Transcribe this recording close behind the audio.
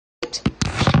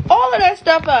all of that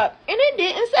stuff up, and it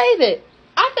didn't save it.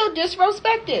 I feel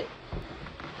disrespected.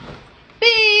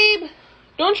 Babe,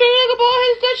 don't your nigga boy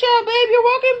his Dutch out, babe. You're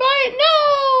walking by it.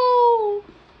 No.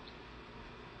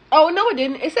 Oh, no, it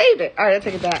didn't. It saved it. All right, I'll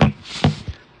take it back.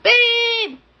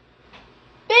 Babe.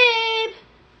 Babe.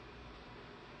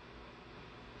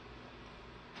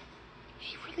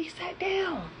 He really sat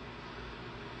down.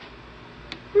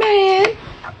 Man.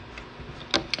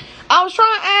 I was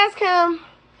trying to ask him,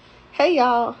 hey,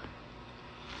 y'all.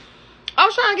 I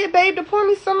was trying to get babe to pour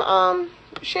me some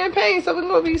champagne so we can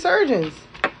go be surgeons.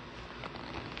 All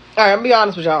right, I'm going to be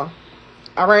honest with y'all.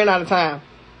 I ran out of time.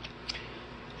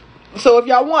 So if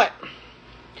y'all want,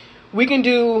 we can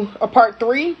do a part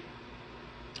 3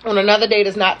 on another day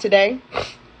that's not today.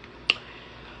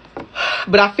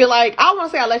 But I feel like, I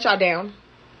want to say I let y'all down.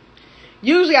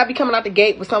 Usually I be coming out the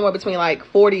gate with somewhere between like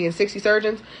 40 and 60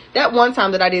 surgeons. That one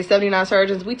time that I did 79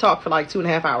 surgeons, we talked for like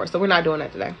 2.5 hours. So we're not doing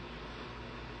that today.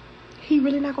 He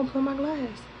really not going to pull my glass.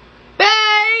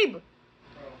 Babe!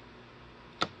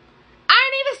 I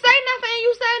didn't even say nothing.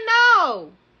 You said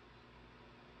no.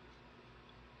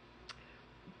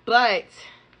 But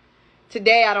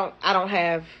today I don't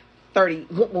have 30.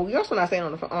 Well, you're also not saying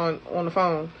on the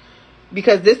phone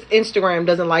because this Instagram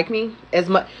doesn't like me as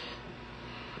much.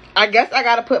 I guess I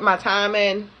gotta put my time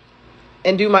in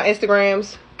and do my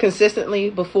Instagrams consistently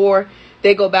before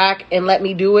they go back and let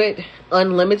me do it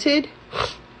unlimited.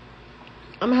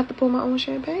 I'm gonna have to pull my own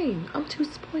champagne. I'm too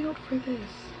spoiled for this.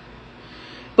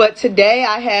 But today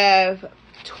I have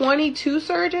 22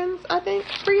 surgeons, I think,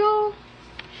 for y'all.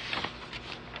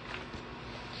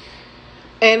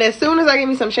 And as soon as I get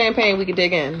me some champagne, we can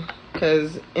dig in.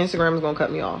 Because Instagram is going to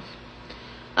cut me off.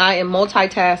 I am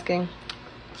multitasking.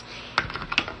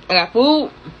 I got food.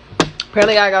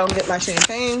 Apparently I got to get my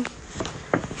champagne.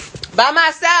 By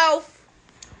myself.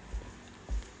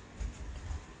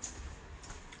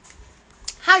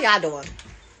 How y'all doing?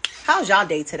 How's y'all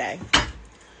day today?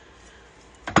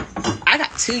 I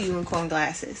got 2 unicorn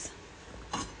glasses.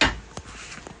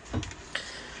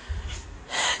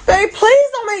 Babe, please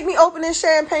don't make me open this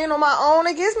champagne on my own.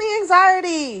 It gives me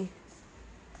anxiety.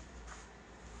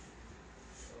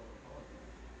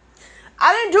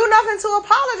 I didn't do nothing to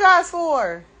apologize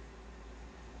for.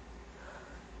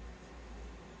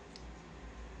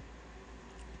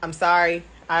 I'm sorry.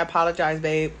 I apologize,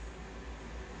 babe.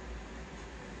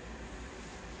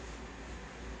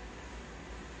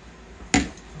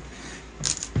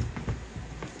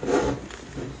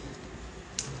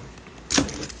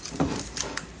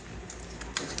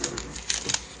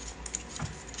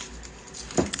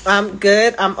 I'm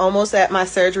good. I'm almost at my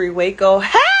surgery. Waco.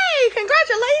 Hey,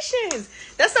 congratulations.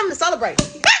 That's something to celebrate.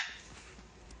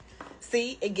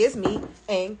 See, it gives me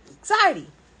anxiety.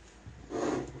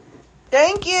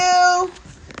 Thank you.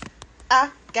 I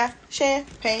got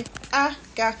champagne. I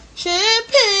got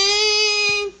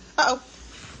champagne. Uh-oh.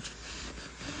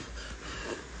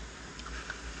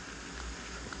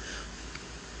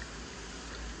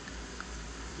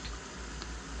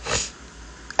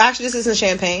 Actually, this isn't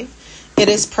champagne. It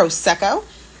is Prosecco.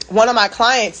 One of my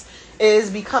clients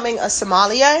is becoming a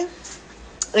sommelier,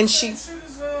 and she. The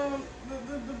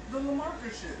Lamarca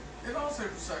shit. It all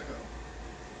says Prosecco.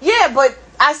 Yeah, but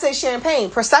I say champagne.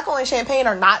 Prosecco and champagne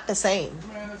are not the same.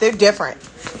 Man, they're different.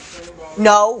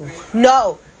 No,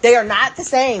 they are not the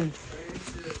same.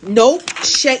 Nope,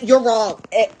 shit, you're wrong.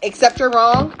 Except you're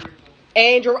wrong,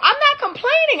 and I'm not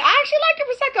complaining. I actually like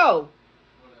the Prosecco.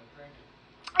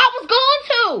 I was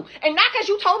going to. And not because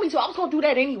you told me to. I was going to do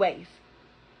that anyways.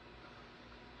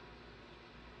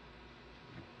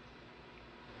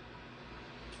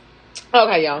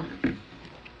 Okay, y'all.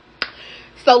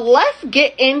 So let's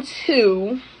get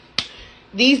into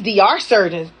these DR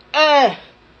surgeons.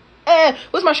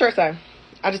 What's my shirt say?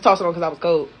 I just tossed it on because I was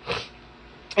cold.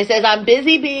 It says, I'm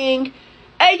busy being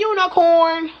a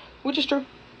unicorn. Which is true.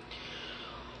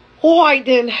 All right,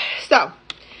 then. So.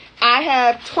 I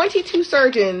have 22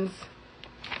 surgeons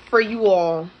for you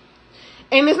all.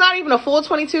 And it's not even a full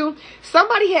 22.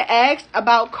 Somebody had asked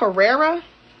about Carrera.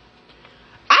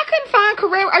 I couldn't find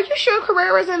Carrera. Are you sure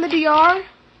Carrera's in the DR?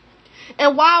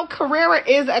 And while Carrera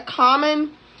is a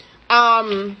common,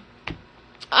 I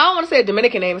don't want to say a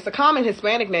Dominican name. It's a common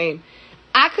Hispanic name.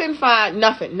 I couldn't find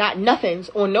nothing. Not nothings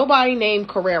on nobody named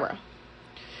Carrera.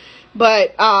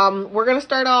 But we're going to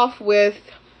start off with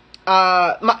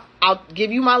I'll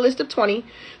give you my list of 20.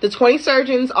 The 20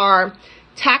 surgeons are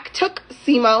Tactuk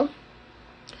Simo,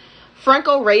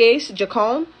 Franco Reyes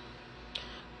Jacome,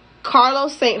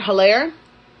 Carlos St. Hilaire,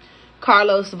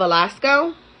 Carlos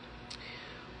Velasco,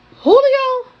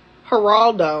 Julio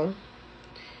Giraldo,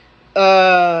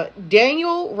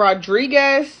 Daniel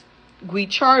Rodriguez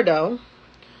Guichardo,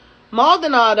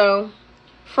 Maldonado,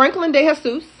 Franklin de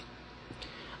Jesus,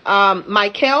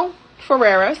 Maikel,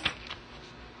 Ferreras.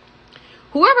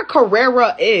 Whoever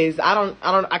Carrera is,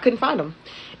 I couldn't find him.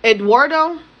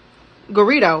 Eduardo,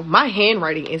 garrido. My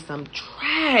handwriting is some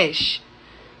trash.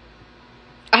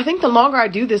 I think the longer I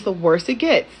do this, the worse it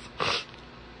gets.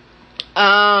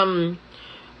 Rammy,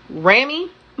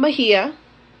 mejia,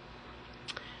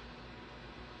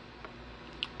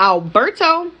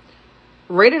 alberto,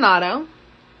 redonado,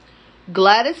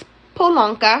 gladys,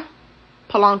 polanco,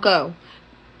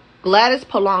 gladys,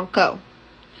 polanco,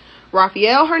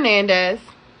 Rafael Hernandez.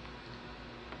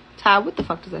 Ty, what the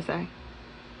fuck does that say?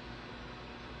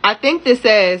 I think this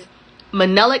says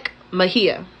Manelik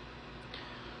Mejia,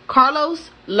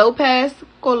 Carlos Lopez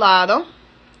Colado,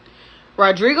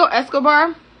 Rodrigo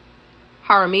Escobar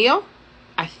Jaramillo.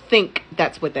 I think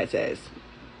that's what that says.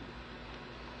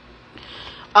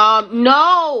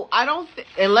 No, I don't.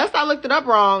 Unless I looked it up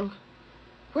wrong.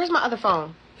 Where's my other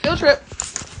phone? Field trip.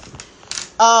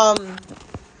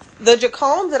 The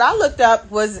Jacome that I looked up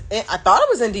I thought it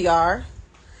was in DR.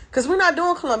 Because we're not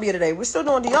doing Colombia today. We're still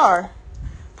doing DR.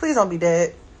 Please don't be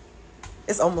dead.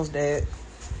 It's almost dead.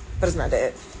 But it's not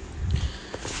dead.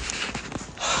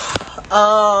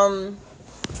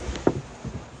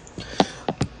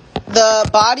 The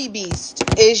Body Beast.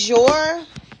 Is your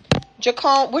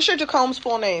Jacome... What's your Jacome's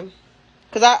full name?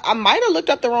 Because I might have looked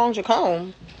up the wrong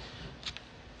Jacome.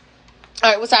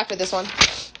 Alright, what's after this one?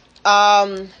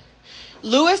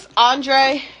 Luis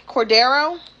Andre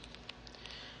Cordero,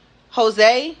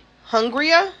 Jose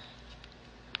Hungria,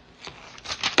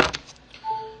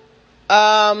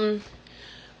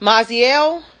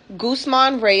 Maziel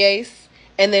Guzman Reyes,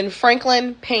 and then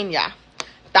Franklin Pena.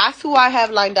 That's who I have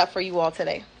lined up for you all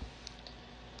today.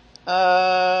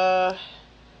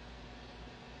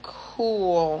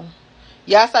 Cool.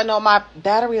 Yes, I know my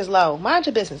battery is low. Mind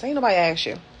your business. Ain't nobody asked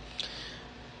you.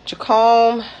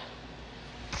 Jacome.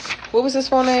 What was his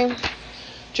full name?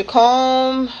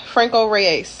 Jacome Franco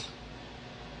Reyes.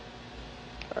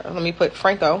 Let me put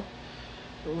Franco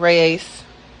Reyes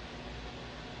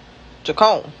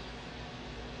Jacome.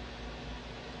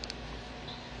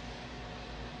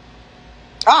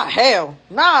 Ah, hell.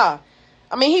 Nah.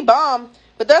 I mean, he bombed,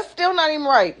 but that's still not even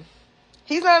right.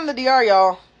 He's not in the DR,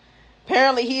 y'all.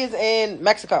 Apparently, he is in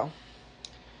Mexico.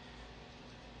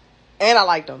 And I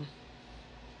liked him.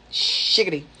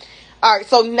 Shiggity. All right,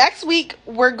 so next week,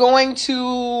 we're going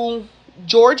to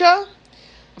Georgia.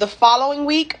 The following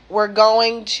week, we're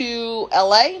going to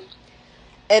LA.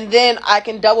 And then I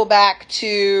can double back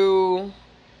to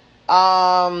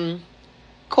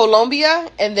Colombia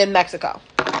and then Mexico.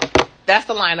 That's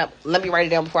the lineup. Let me write it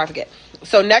down before I forget.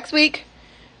 So next week,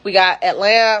 we got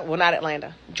Atlanta. Well, not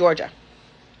Atlanta. Georgia.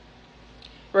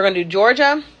 We're going to do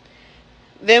Georgia.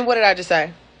 Then what did I just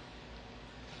say?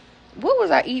 What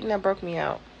was I eating that broke me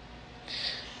out?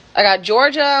 I got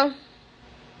Georgia.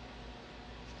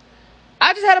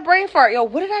 I just had a brain fart. Yo,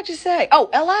 what did I just say? Oh,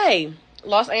 LA.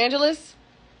 Los Angeles.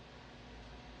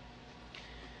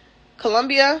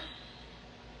 Colombia.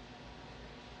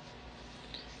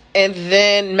 And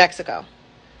then Mexico.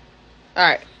 All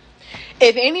right.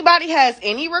 If anybody has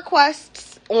any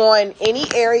requests on any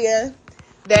area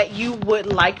that you would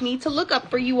like me to look up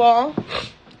for you all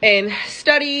and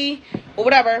study or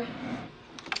whatever,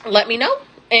 let me know.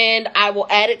 And I will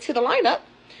add it to the lineup.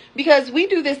 Because we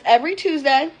do this every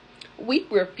Tuesday. We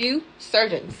review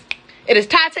surgeons. It is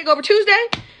Ty Takeover Tuesday.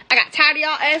 I got tired of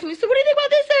y'all asking me, so what do you think about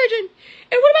this surgeon?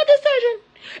 And what about this surgeon?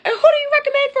 And who do you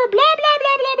recommend for blah, blah,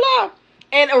 blah, blah, blah?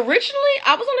 And originally,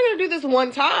 I was only going to do this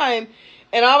one time.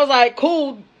 And I was like,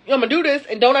 cool, I'm going to do this.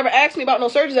 And don't ever ask me about no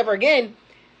surgeons ever again.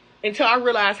 Until I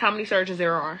realized how many surgeons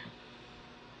there are.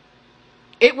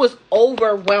 It was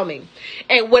overwhelming.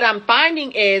 And what I'm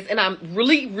finding is, and I'm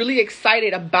really, really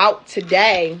excited about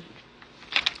today,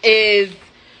 is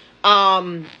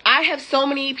I have so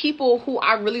many people who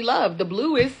I really love. The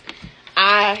bluest,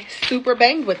 I super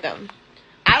banged with them.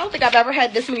 I don't think I've ever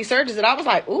had this many surgeons that I was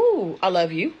like, ooh, I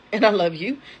love you, and I love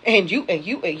you, and you, and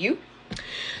you, and you.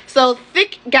 So,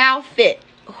 Thick Gal Fit.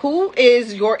 Who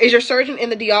is your surgeon in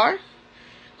the DR?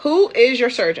 Who is your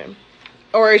surgeon?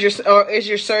 Or is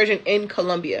your surgeon in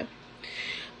Colombia?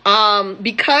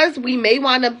 Because we may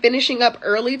wind up finishing up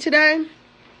early today,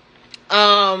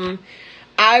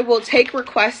 I will take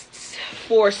requests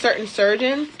for certain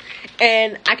surgeons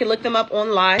and I can look them up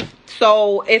online.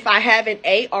 So if I haven't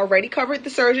A, already covered the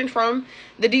surgeon from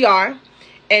the DR,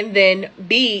 and then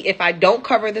B, if I don't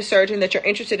cover the surgeon that you're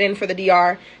interested in for the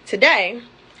DR today,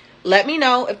 let me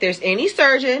know if there's any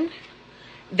surgeon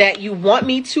that you want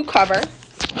me to cover,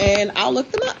 and I'll look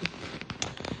them up.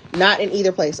 Not in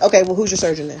either place. Okay, well, who's your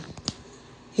surgeon then?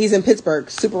 He's in Pittsburgh.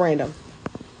 Super random.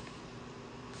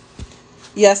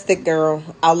 Yes, thick girl.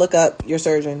 I'll look up your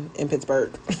surgeon in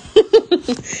Pittsburgh.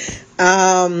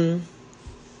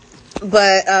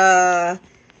 But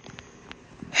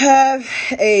have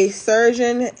a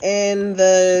surgeon in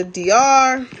the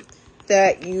DR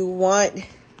that you want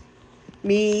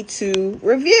me to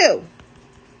review?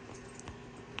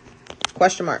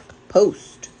 Question mark.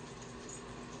 Post.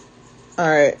 All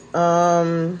right.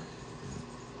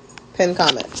 Pin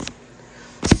comment.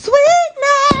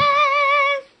 Sweetness.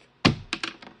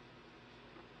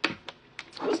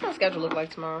 What's my schedule look like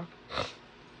tomorrow?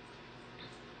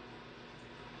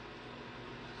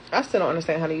 I still don't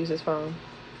understand how to use this phone.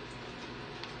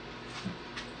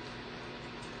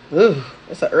 Ooh,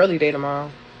 it's an early day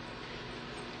tomorrow.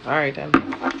 All right then.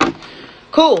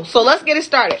 Cool. So let's get it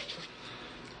started.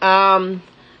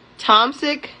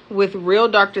 Tomsic with real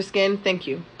doctor skin. Thank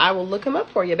you. I will look him up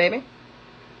for you, baby.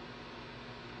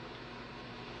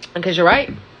 Because you're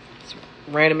right. It's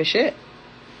random as shit.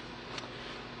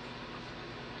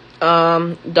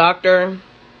 Dr.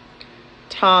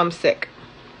 Tomsic.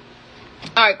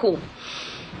 All right, cool.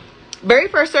 Very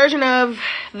first surgeon of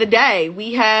the day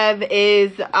we have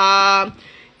is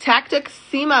tactuk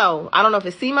simo. I don't know if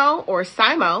it's simo or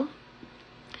simo,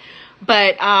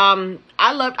 but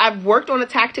I've worked on a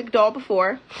tactuk doll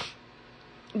before.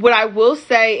 What I will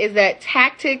say is that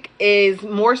tactuk is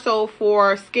more so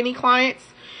for skinny clients.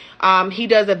 He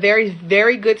does a very,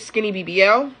 very good skinny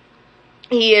BBL.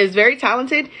 He is very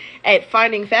talented at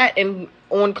finding fat and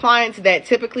on clients that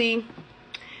typically.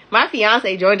 My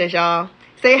fiance joined us, y'all.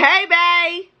 Say, hey,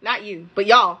 bae. Not you, but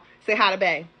y'all. Say hi to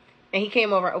bae. And he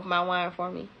came over and opened my wine for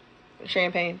me.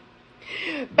 Champagne.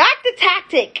 Back to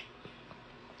tactuk.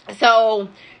 So,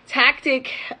 tactuk.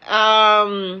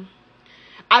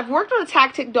 I've worked on a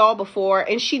tactuk doll before,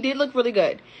 and she did look really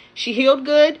good. She healed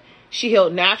good. She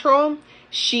healed natural.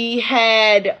 She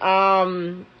had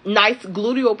nice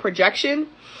gluteal projection.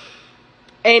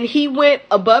 And he went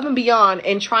above and beyond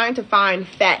in trying to find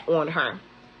fat on her.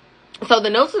 So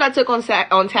the notes that I took on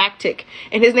tactuk,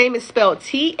 and his name is spelled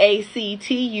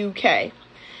Tactuk.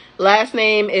 Last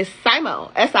name is Simo,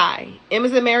 S-I, M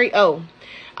as in Mary, O.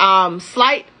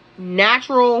 Slight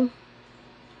natural.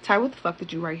 Ty, what the fuck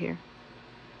did you write here?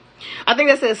 I think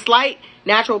that says slight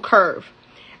natural curve.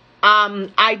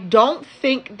 I don't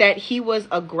think that he was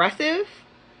aggressive,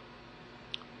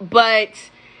 but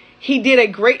he did a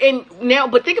great. And now,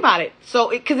 but think about it.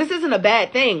 So, because this isn't a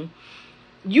bad thing.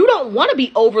 You don't want to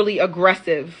be overly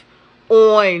aggressive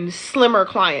on slimmer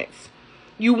clients.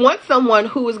 You want someone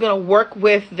who is going to work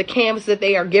with the cams that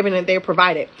they are given and they're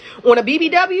provided. On a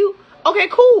BBW, okay,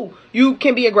 cool. You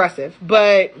can be aggressive,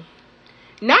 but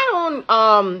not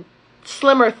on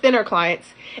slimmer, thinner clients.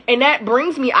 And that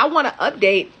brings me, I want to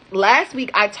update. Last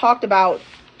week, I talked about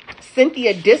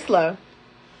Cynthia Disla.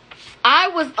 I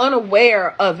was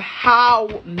unaware of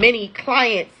how many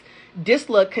clients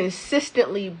Disla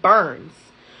consistently burns.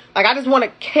 Like, I just want to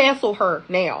cancel her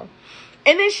now.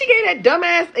 And then she gave that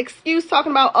dumbass excuse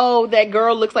talking about, oh, that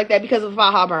girl looks like that because of a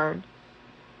faja burn.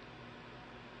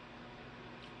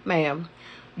 Ma'am,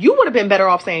 you would have been better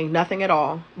off saying nothing at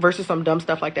all versus some dumb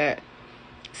stuff like that.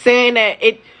 Saying that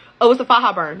it was a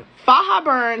faja burn. Faja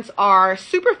burns are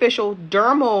superficial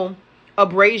dermal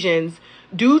abrasions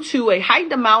due to a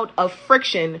heightened amount of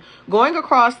friction going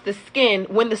across the skin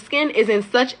when the skin is in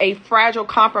such a fragile,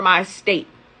 compromised state.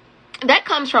 That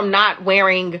comes from not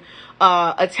wearing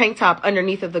a tank top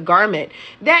underneath of the garment.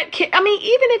 That can, I mean,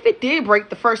 even if it did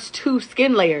break the first 2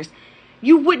 skin layers,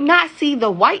 you would not see the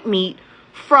white meat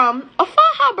from a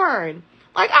faja burn.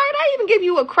 Like, all right, I even give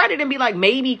you a credit and be like,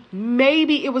 maybe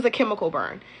it was a chemical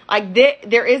burn. Like,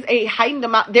 there is a heightened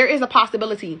amount, there is a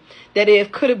possibility that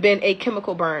it could have been a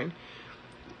chemical burn.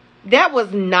 That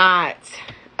was not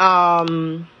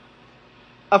a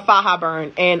faja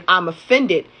burn, and I'm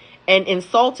offended and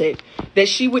insulted that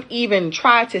she would even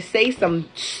try to say some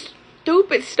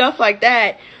stupid stuff like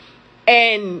that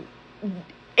and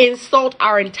insult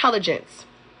our intelligence.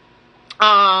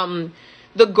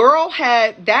 The girl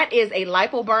that is a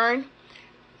lipo burn.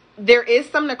 There is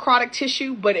some necrotic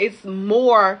tissue, but it's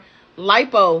more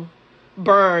lipo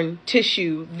burn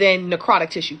tissue than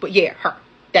necrotic tissue. But yeah,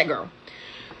 that girl.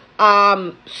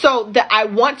 So that I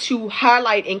want to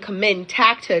highlight and commend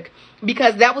tactuk,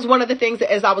 because that was one of the things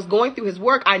that as I was going through his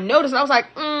work, I noticed, I was like,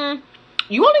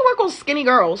 you only work on skinny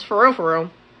girls, for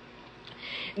real.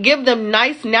 Give them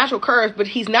nice natural curves, but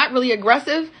he's not really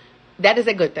aggressive. That is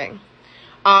a good thing.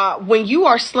 When you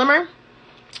are slimmer,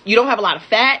 you don't have a lot of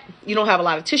fat, you don't have a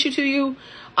lot of tissue to you.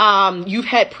 You've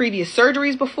had previous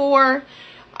surgeries before.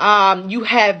 you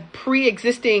have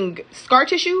pre-existing scar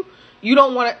tissue, you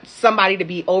don't want somebody to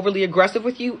be overly aggressive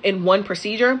with you in one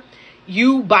procedure.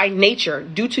 You, by nature,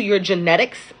 due to your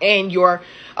genetics and your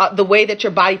the way that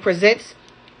your body presents,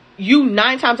 you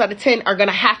 9 times out of 10 are going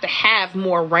to have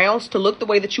more rounds to look the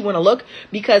way that you want to look,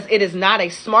 because it is not a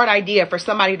smart idea for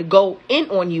somebody to go in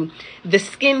on you. The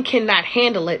skin cannot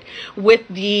handle it with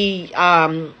the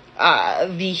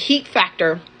heat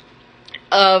factor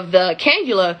of the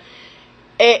cannula.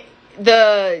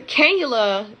 The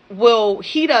cannula will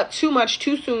heat up too much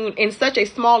too soon in such a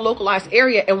small localized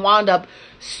area and wind up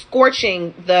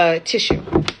scorching the tissue.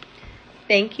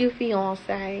 Thank you,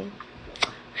 fiance.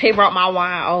 He brought my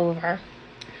wine over.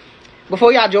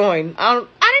 Before y'all join, I didn't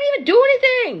even do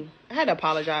anything. I had to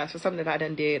apologize for something that I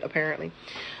done did, apparently.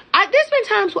 There's been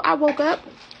times where I woke up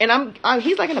and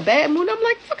he's like in a bad mood. I'm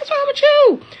like, fuck is wrong with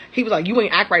you? He was like, you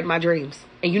ain't act right in my dreams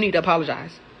and you need to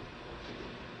apologize.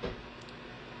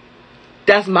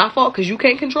 That's my fault because you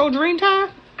can't control dream time?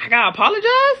 I gotta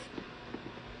apologize?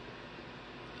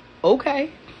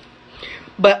 Okay.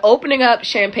 But opening up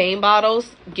champagne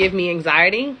bottles give me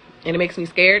anxiety and it makes me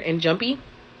scared and jumpy.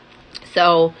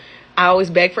 So I always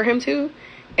beg for him to.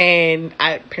 And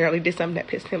I apparently did something that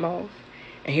pissed him off.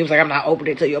 And he was like, I'm not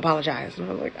opening it till you apologize. And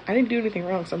I was like, I didn't do anything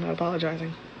wrong, so I'm not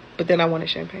apologizing. But then I wanted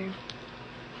champagne.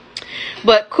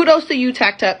 But kudos to you,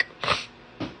 Tactuk.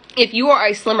 If you are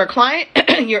a slimmer client,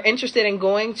 you're interested in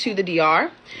going to the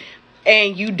DR,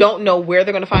 and you don't know where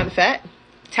they're going to find the fat,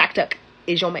 Tactuk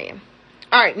is your man.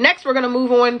 All right, next we're going to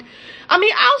move on. I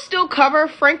mean, I'll still cover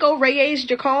Franco Reyes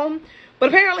Jacome, but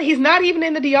apparently he's not even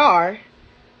in the DR.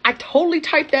 I totally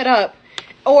typed that up.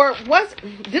 Or did I look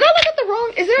at the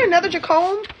wrong? Is there another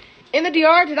Jacome in the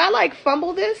DR? Did I like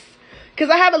fumble this? Because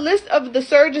I have a list of the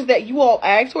surgeons that you all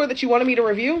asked for that you wanted me to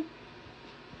review.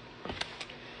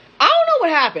 I don't know what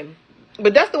happened,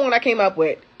 but that's the one I came up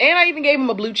with. And I even gave him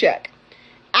a blue check.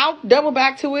 I'll double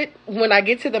back to it when I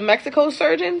get to the Mexico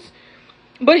surgeons.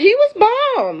 But he was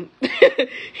bomb.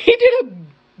 He did a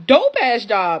dope-ass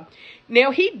job. Now,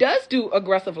 he does do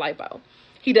aggressive lipo.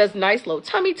 He does nice low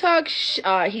tummy tucks.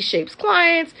 He shapes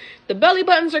clients. The belly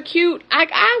buttons are cute.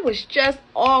 I was just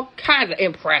all kinds of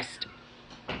impressed.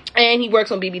 And he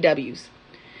works on BBWs.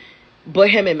 But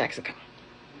him in Mexico.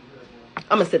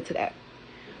 I'm going to sip to that.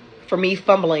 For me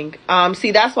fumbling.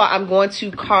 See, that's why I'm going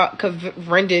to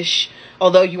Cavendish,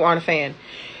 although you aren't a fan.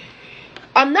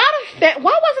 I'm not a fan.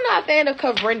 Why wasn't I a fan of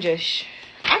Cavendish?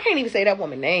 I can't even say that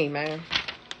woman's name, man.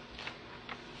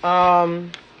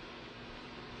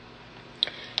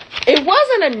 It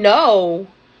wasn't a no.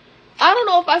 I don't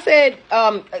know if I said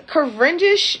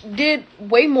Cavendish did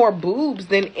way more boobs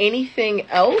than anything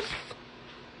else.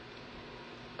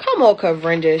 Come on,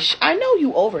 Cavendish. I know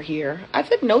you over here. I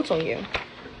took notes on you.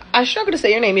 I struggle to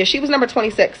say your name. Yeah, she was number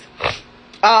 26.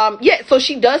 Yeah, so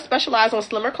she does specialize on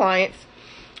slimmer clients.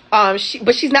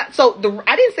 But she's not. So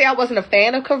I didn't say I wasn't a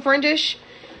fan of Cavendish.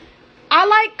 I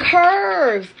like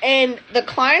curves, and the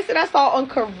clients that I saw on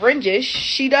Cavendish,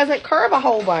 she doesn't curve a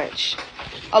whole bunch.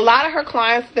 A lot of her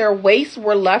clients, their waists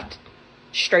were left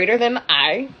straighter than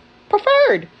I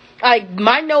preferred.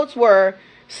 My notes were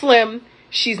slim.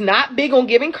 She's not big on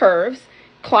giving curves.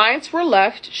 Clients were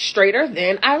left straighter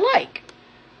than I like.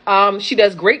 She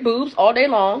does great boobs all day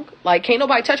long. Like, can't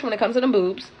nobody touch when it comes to them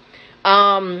boobs.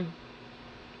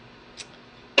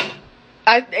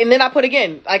 And then I put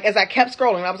again, like, as I kept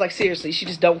scrolling, I was like, seriously, she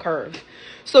just don't curve.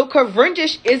 So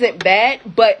Cavendish isn't bad,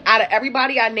 but out of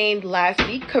everybody I named last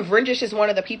week, Cavendish is one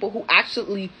of the people who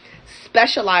actually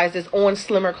specializes on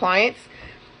slimmer clients.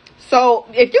 So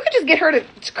if you could just get her to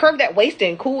curve that waist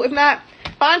in, cool. If not,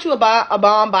 find you a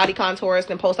bomb body contourist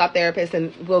and post-op therapist,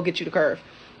 and we'll get you to curve.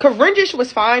 Cavendish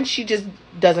was fine. She just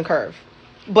doesn't curve.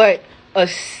 But a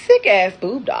sick-ass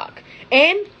boob doc.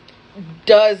 And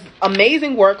does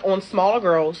amazing work on smaller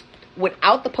girls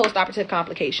without the post-operative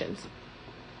complications.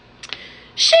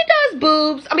 She does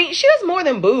boobs. I mean, she does more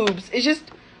than boobs. It's just,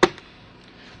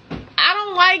 I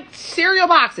don't like cereal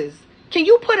boxes. Can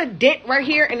you put a dent right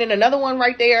here and then another one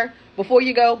right there before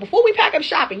you go? Before we pack up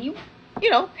shop and you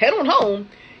know, head on home,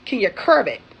 can you curve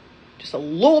it just a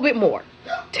little bit more?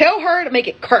 Tell her to make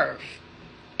it curve.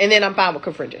 And then I'm fine with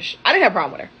Cavendish. I didn't have a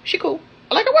problem with her. She cool.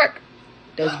 I like her work.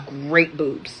 Does great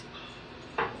boobs.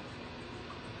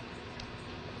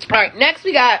 All right, next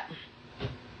we got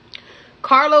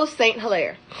Carlos St.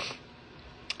 Hilaire.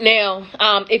 Now,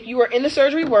 if you are in the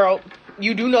surgery world,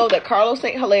 you do know that Carlos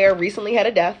St. Hilaire recently had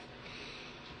a death.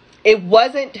 It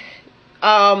wasn't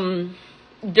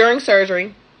during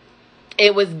surgery.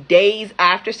 It was days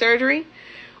after surgery.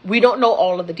 We don't know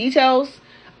all of the details.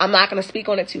 I'm not going to speak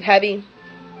on it too heavy.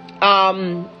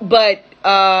 But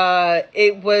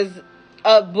It was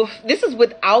this is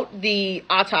without the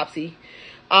autopsy.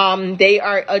 They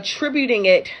are attributing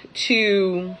it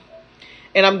to,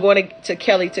 and I'm going to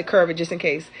Kelly to curve it just in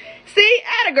case. See,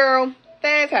 atta girl,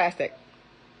 fantastic.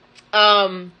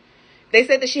 They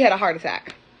said that she had a heart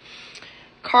attack.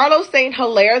 Carlos St.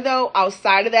 Hilaire, though,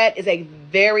 outside of that, is a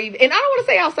very, and I don't want to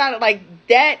say outside of like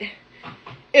that.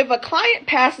 If a client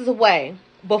passes away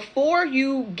before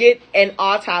you get an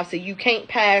autopsy, you can't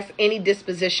pass any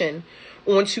disposition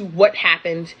onto what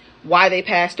happened, why they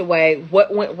passed away,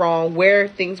 what went wrong, where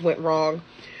things went wrong.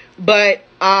 But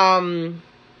Carlos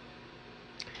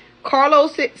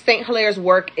St. Hilaire's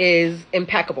work is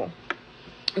impeccable,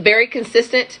 very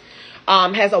consistent,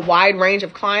 has a wide range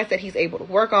of clients that he's able to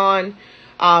work on.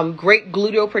 Great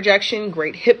gluteal projection,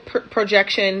 great hip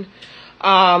projection,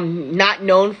 not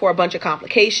known for a bunch of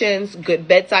complications, good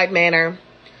bedside manner.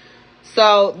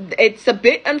 So it's a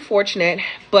bit unfortunate,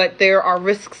 but there are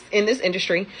risks in this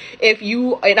industry. If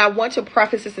you, and I want to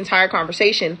preface this entire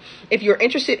conversation, if you're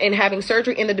interested in having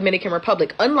surgery in the Dominican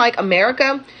Republic, unlike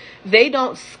America, they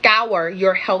don't scour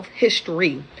your health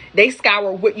history. They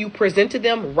scour what you present to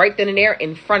them right then and there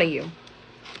in front of you.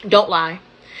 Don't lie.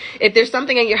 If there's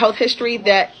something in your health history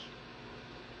that,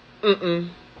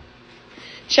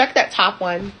 check that top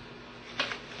one,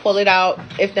 pull it out.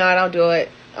 If not, I'll do it.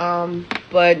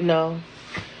 But no.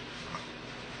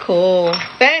 Cool.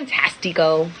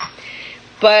 Fantastico.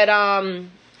 But,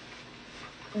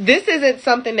 this isn't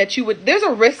something that you would,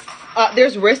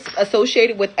 there's risk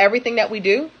associated with everything that we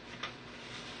do.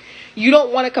 You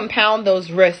don't want to compound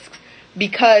those risks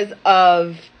because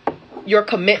of your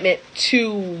commitment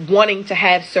to wanting to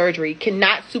have surgery.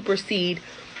 Cannot supersede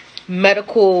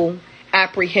medical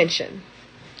apprehension.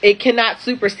 It cannot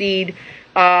supersede,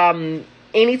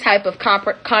 any type of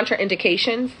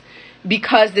contraindications,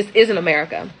 because this isn't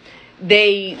America.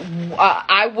 You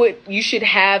should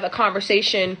have a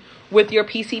conversation with your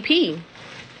PCP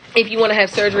if you want to have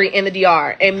surgery in the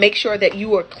DR, and make sure that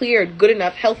you are cleared good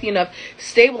enough, healthy enough,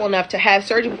 stable enough to have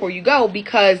surgery before you go,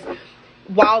 because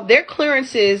while their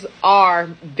clearances are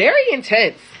very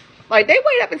intense, like they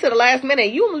wait up until the last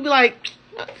minute, you will be like,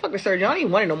 fuck the surgeon, I don't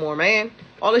even want it no more, man.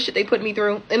 All this shit they put me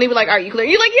through. And they be like, all right, you clear?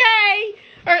 You're like, yay!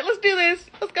 All right, let's do this.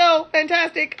 Let's go.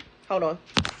 Fantastic. Hold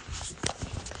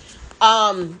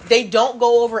on. They don't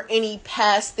go over any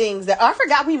past things that, I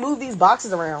forgot we moved these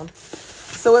boxes around,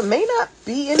 so it may not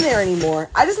be in there anymore.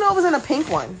 I just know it was in a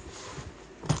pink one.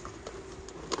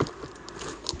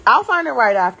 I'll find it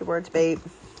right afterwards, babe.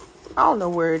 I don't know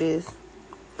where it is.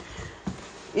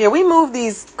 Yeah, we moved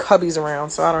these cubbies around,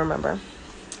 so I don't remember.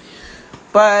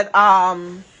 But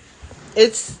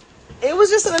it was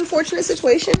just an unfortunate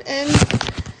situation, and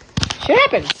shit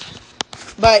happens.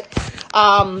 But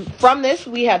from this,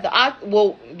 we have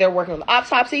they're working on the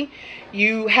autopsy.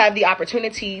 You have the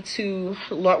opportunity to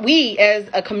learn. We as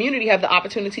a community have the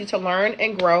opportunity to learn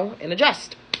and grow and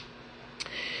adjust.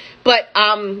 But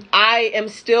I am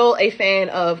still a fan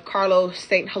of Carlos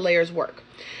St. Hilaire's work.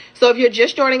 So if you're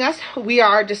just joining us,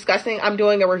 I'm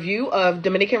doing a review of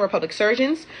Dominican Republic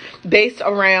surgeons based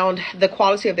around the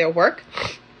quality of their work.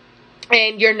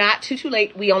 And you're not too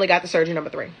late. We only got the surgeon number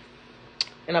 3.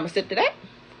 And I'm going to sip to that.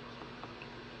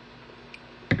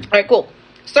 All right, cool.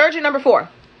 Surgeon number 4.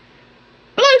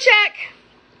 Blue check.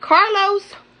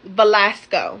 Carlos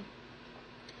Velasco.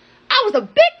 I was a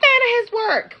big fan of his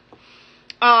work.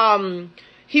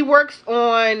 He works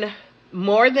on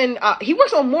more men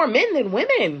than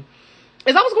women.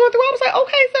 As I was going through, I was like,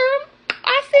 okay, sir,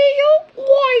 I see you.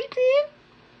 Boy,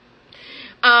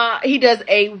 he does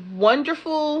a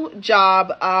wonderful job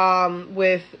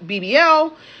with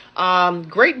BBL,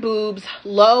 great boobs,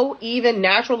 low, even,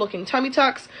 natural looking tummy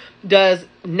tucks, does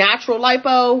natural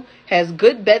lipo, has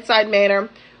good bedside manner.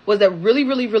 Was a really,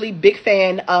 really, really big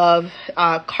fan of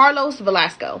Carlos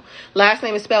Velasco. Last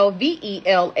name is spelled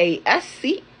Velasco.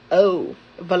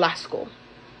 Velasco.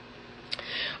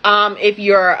 If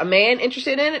you're a man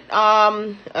interested in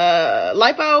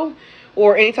lipo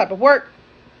or any type of work,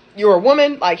 you're a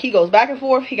woman, like he goes back and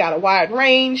forth. He got a wide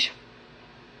range.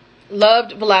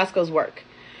 Loved Velasco's work.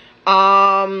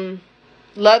 Loved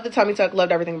the tummy tuck.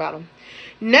 Loved everything about him.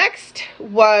 Next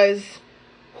was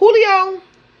Julio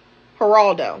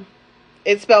Giraldo.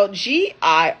 It's spelled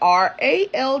Giraldo.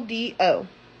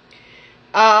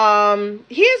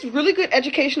 He has really good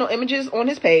educational images on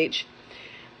his page.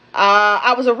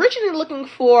 I was originally looking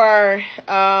for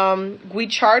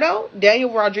Guichardo,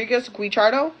 Daniel Rodriguez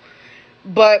Guichardo,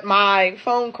 but my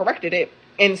phone corrected it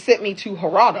and sent me to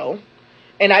Geraldo,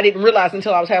 and I didn't realize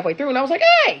until I was halfway through, and I was like,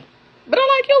 hey, but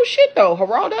I like your shit though,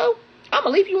 Geraldo. I'm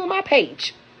gonna leave you on my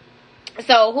page.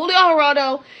 So Julio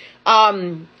Geraldo,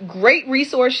 Great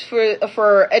resource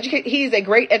for educate. He's a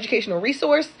great educational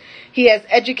resource. He has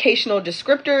educational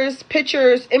descriptors,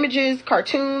 pictures, images,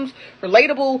 cartoons,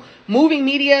 relatable, moving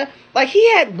media. Like,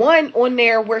 he had one on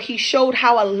there where he showed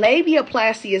how a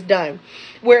labiaplasty is done,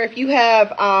 where if you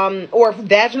have or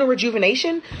vaginal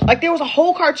rejuvenation, like there was a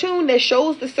whole cartoon that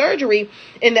shows the surgery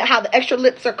and how the extra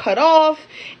lips are cut off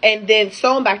and then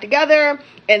sewn back together,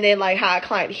 and then like how a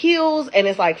client heals and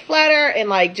it's like flatter and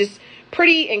like just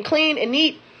pretty and clean and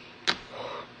neat.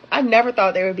 I never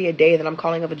thought there would be a day that I'm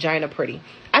calling a vagina pretty.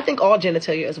 I think all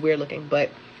genitalia is weird looking, but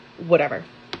whatever.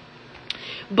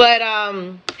 But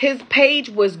his page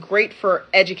was great for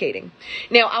educating.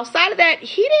 Now, outside of that,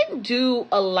 he didn't do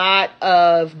a lot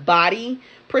of body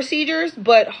procedures,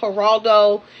 but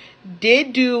Giraldo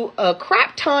did do a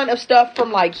crap ton of stuff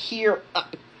from like here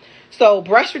up. So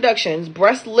breast reductions,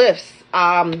 breast lifts,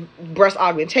 breast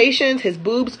augmentations. His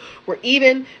boobs were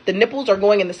even. The nipples are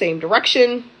going in the same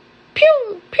direction.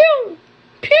 Pew, pew,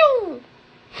 pew.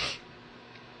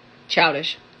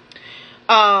 Childish.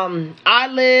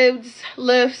 Eyelids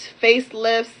lifts, face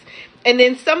lifts, and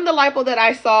then some of the lipo that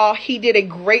I saw, he did a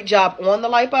great job on the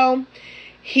lipo.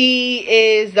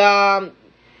 He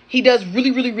does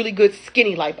really good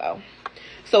skinny lipo.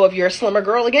 So if you're a slimmer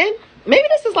girl again, maybe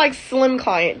this is like slim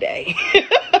client day.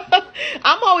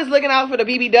 I'm always looking out for the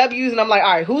BBWs, and I'm like,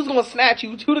 all right, who's gonna snatch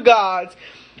you to the gods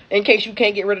in case you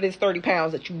can't get rid of this 30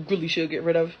 pounds that you really should get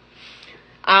rid of.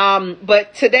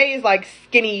 But today is like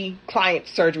skinny client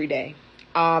surgery day.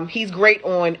 He's great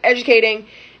on educating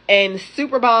and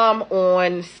super bomb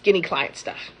on skinny client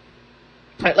stuff.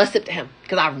 All right, let's sip to him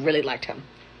because I really liked him.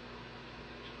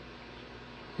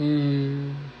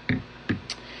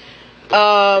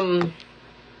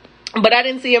 But I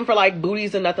didn't see him for like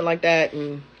booties and nothing like that,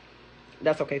 and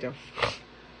that's okay too.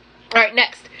 All right,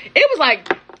 next. It was like,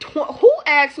 who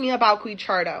asked me about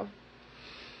Guichardo?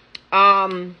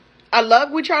 I love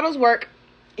Guichardo's work.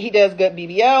 He does good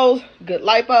BBLs, good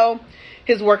lipo.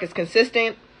 His work is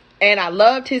consistent, and I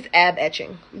loved his ab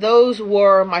etching. Those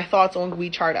were my thoughts on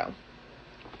Guichardo.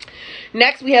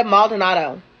 Next, we have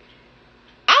Maldonado.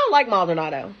 I don't like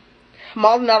Maldonado.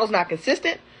 Maldonado's not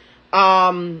consistent.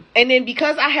 And then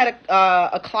because I had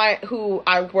a client who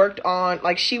I worked on,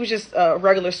 like she was just a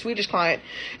regular Swedish client,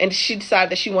 and she decided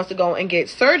that she wants to go and get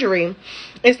surgery.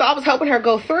 And so I was helping her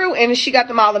go through, and she got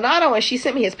the Maldonado, and she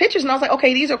sent me his pictures, and I was like,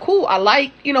 okay, these are cool. I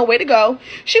like, way to go.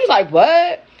 She was like,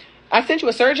 what? I sent you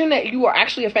a surgeon that you are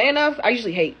actually a fan of? I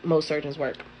usually hate most surgeons'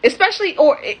 work, especially,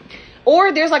 or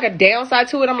there's like a downside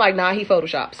to it. I'm like, nah, he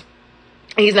photoshops.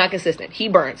 He's not consistent. He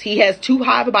burns. He has too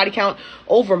high of a body count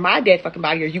over my dead fucking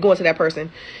body. Or you going to that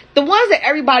person. The ones that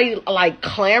everybody like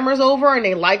clamors over and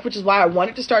they like, which is why I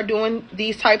wanted to start doing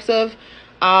these types of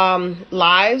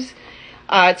lives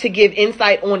to give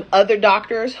insight on other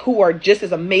doctors who are just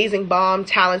as amazing, bomb,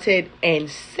 talented, and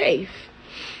safe.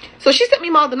 So she sent me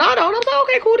Maldonado, and I was like,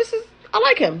 okay, cool. I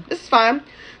like him. This is fine.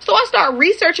 So I started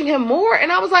researching him more,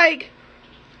 and I was like,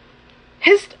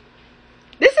 this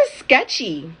is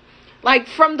sketchy. Like,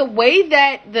 from the way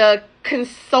that the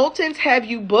consultants have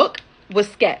you book was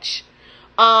sketch.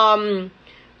 There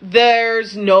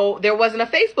wasn't a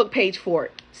Facebook page for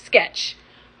it. Sketch.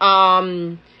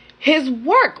 His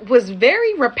work was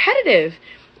very repetitive.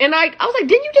 And I was like,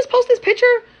 didn't you just post this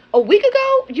picture a week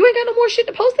ago? You ain't got no more shit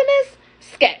to post than this?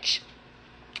 Sketch.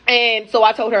 And so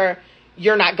I told her,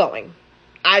 you're not going.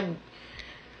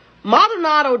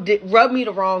 Maldonado rubbed me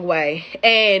the wrong way.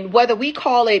 And whether we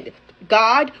call it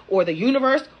God or the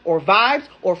universe or vibes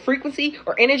or frequency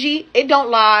or energy, it don't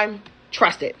lie.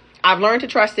 Trust it. I've learned to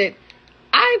trust it.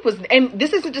 And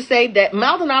this isn't to say that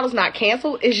Maldonado's not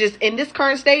canceled. It's just in this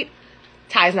current state,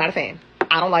 Ty's not a fan.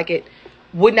 I don't like it.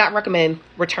 Would not recommend.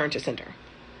 Return to sender.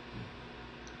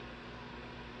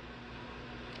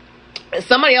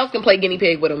 Somebody else can play guinea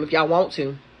pig with him if y'all want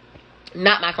to.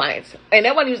 Not my clients. And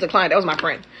that wasn't even a client. That was my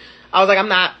friend. I was like, I'm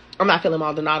not feeling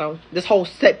Maldonado. This whole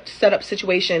setup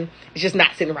situation is just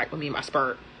not sitting right with me in my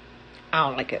spirit. I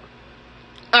don't like it.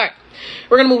 All right.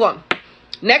 We're going to move on.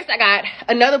 Next, I got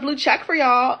another blue check for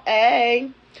y'all.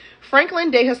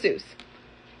 Franklin De Jesus.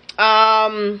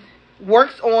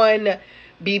 Works on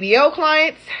BBO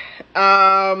clients.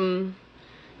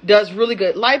 Does really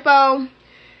good lipo.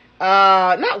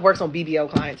 Not works on BBO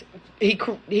clients.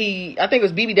 He I think it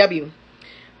was BBW.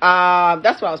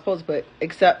 That's what I was supposed to put.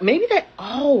 Except maybe that.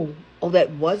 Oh, that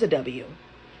was a W.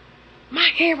 My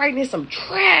handwriting is some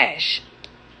trash.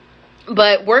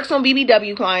 But works on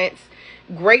BBW clients.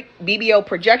 Great BBO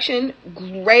projection.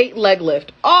 Great leg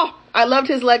lift. Oh, I loved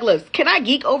his leg lifts. Can I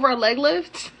geek over a leg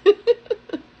lift?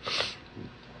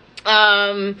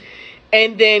 And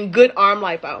then good arm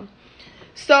lipo.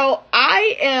 So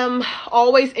I am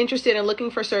always interested in looking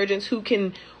for surgeons who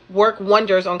can work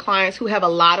wonders on clients who have a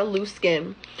lot of loose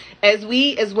skin. As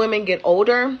we as women get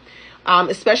older,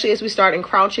 especially as we start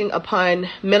encroaching upon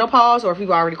menopause, or if we've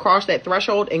already crossed that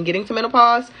threshold and getting to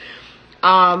menopause,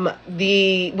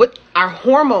 with our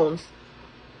hormones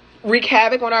wreak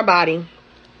havoc on our body,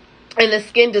 and the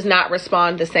skin does not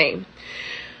respond the same.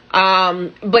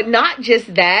 But not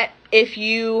just that. If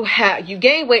you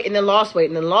gain weight and then lost weight,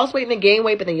 and then lost weight and then gain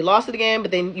weight, but then you lost it again,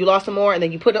 but then you lost some more, and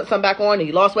then you put some back on and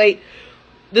you lost weight,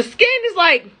 the skin is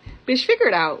like, bitch, figure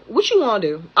it out. What you want to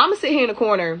do? I'm gonna sit here in the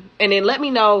corner and then let me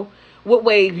know what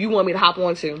wave you want me to hop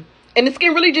onto. And the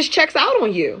skin really just checks out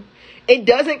on you. It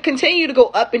doesn't continue to go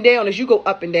up and down as you go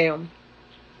up and down.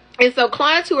 And so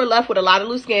clients who are left with a lot of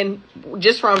loose skin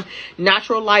just from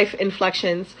natural life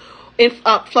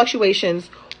fluctuations,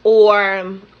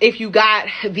 or if you got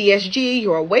VSG,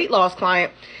 you're a weight loss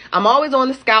client, I'm always on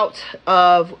the scout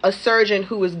of a surgeon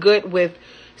who is good with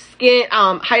skin,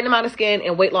 heightened amount of skin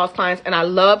and weight loss clients. And I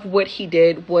love what he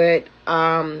did with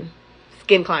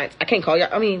skin clients. I can't call you,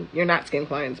 I mean, you're not skin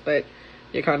clients, but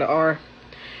you kind of are.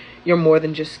 You're more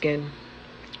than just skin.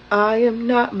 I am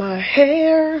not my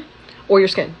hair or your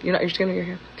skin. You're not your skin or your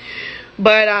hair.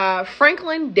 But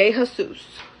Franklin De Jesus,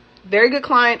 very good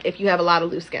client if you have a lot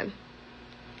of loose skin.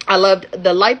 I loved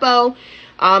the lipo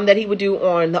that he would do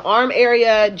on the arm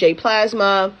area, J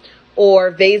plasma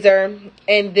or Vaser,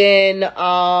 and then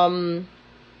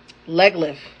leg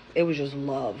lift. It was just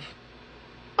love.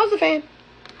 I was a fan.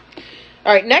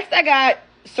 All right, next I got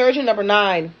surgeon number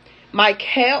 9,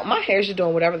 Maikel. My hair's just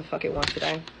doing whatever the fuck it wants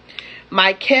today.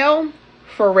 Maikel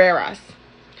Ferreras.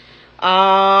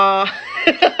 I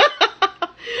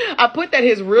put that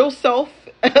his real self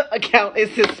account is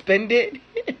suspended.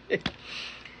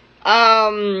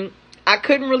 I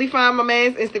couldn't really find my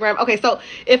man's Instagram. Okay, so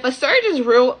if a surgeon's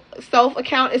real self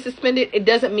account is suspended, it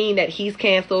doesn't mean that he's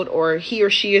canceled or he or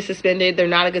she is suspended. They're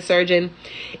not a good surgeon.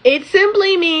 It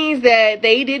simply means that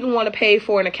they didn't want to pay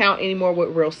for an account anymore with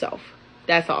real self.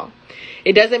 That's all.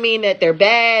 It doesn't mean that they're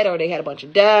bad or they had a bunch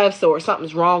of deaths or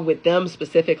something's wrong with them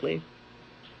specifically.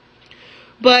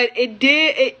 But it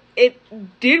did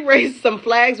raise some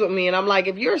flags with me, and I'm like,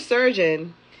 if you're a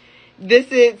surgeon,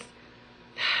 this is,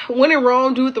 when in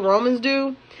Rome, do what the Romans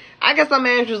do. I guess my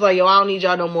manager was like, yo, I don't need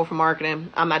y'all no more for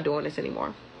marketing. I'm not doing this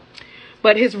anymore.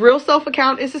 But his real self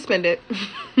account is suspended.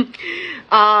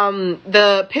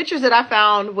 The pictures that I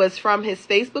found was from his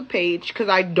Facebook page, because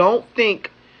I don't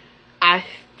think I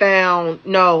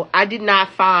did not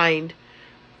find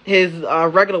his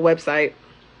regular website.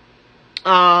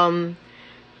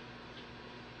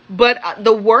 But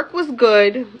the work was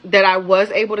good that I was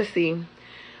able to see.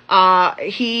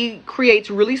 He creates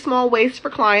really small waists for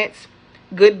clients,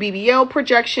 good BBL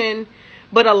projection,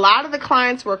 but a lot of the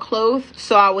clients were clothed,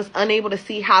 so I was unable to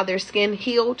see how their skin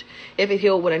healed, if it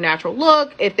healed with a natural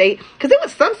look, because it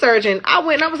was some surgeon, I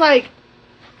went and I was like,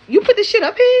 you put this shit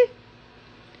up here?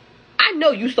 I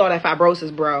know you saw that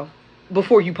fibrosis, bro,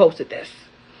 before you posted this.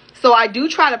 So I do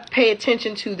try to pay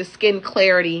attention to the skin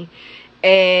clarity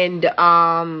and,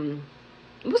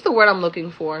 what's the word I'm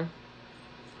looking for?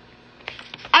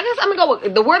 I guess I'm gonna go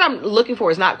with, the word I'm looking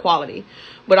for is not quality,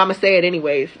 but I'm gonna say it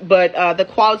anyways. But the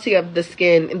quality of the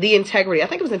skin, the integrity, I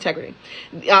think it was integrity,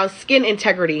 skin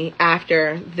integrity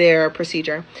after their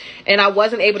procedure. And I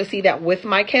wasn't able to see that with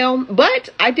Maikel, but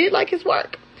I did like his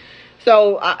work.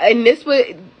 So, and it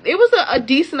was a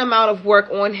decent amount of work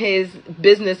on his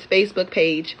business Facebook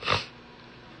page.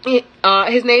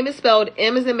 His name is spelled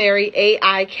M as in Mary,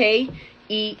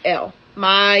 A-I-K-E-L.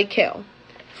 Maikel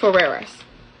Ferreras.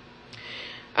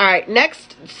 All right,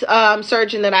 next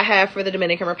surgeon that I have for the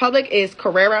Dominican Republic is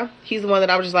Carrera. He's the one that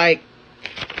I was just like,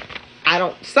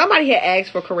 somebody had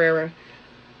asked for Carrera.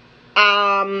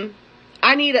 I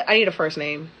need a first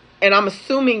name, and I'm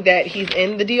assuming that he's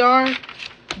in the DR,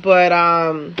 but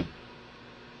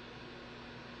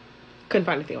couldn't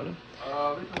find anything on him.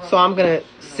 So I'm gonna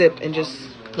sip and just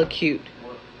look cute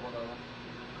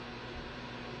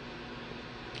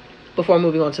before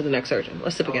moving on to the next surgeon.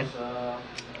 Let's sip again.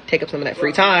 Take up some of that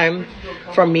free time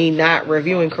from me not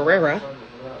reviewing Carrera.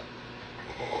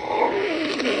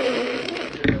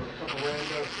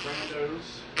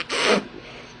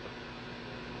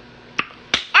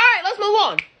 Alright, let's move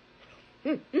on.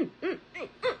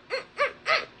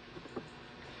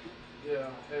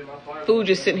 Food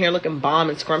just sitting here looking bomb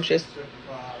and scrumptious.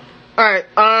 Alright,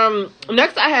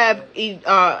 next I have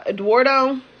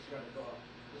Eduardo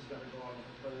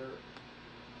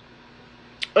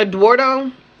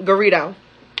Garrido.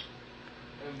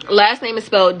 Last name is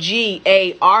spelled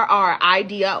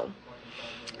Garrido.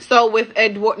 So with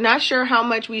Eduardo, not sure how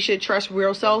much we should trust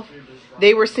Real Self.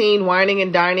 They were seen whining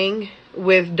and dining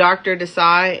with Dr.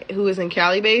 Desai, who is in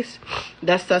Cali base.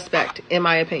 That's suspect, in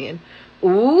my opinion.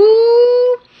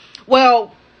 Ooh.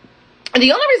 Well,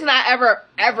 the only reason I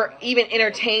ever even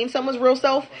entertain someone's Real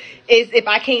Self is if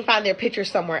I can't find their picture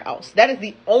somewhere else. That is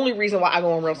the only reason why I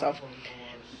go on Real Self.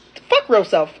 Fuck Real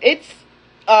Self. It's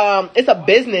a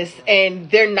business, and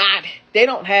they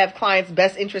don't have clients'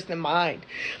 best interest in mind.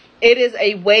 It is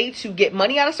a way to get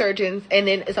money out of surgeons, and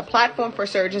then it's a platform for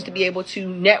surgeons to be able to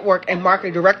network and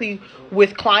market directly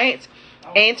with clients,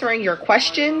 answering your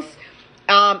questions.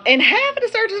 And half of the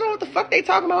surgeons know what the fuck they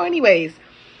talking about anyways.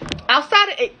 Outside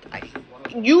of it,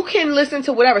 you can listen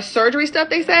to whatever surgery stuff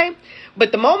they say,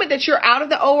 but the moment that you're out of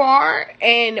the OR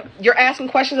and you're asking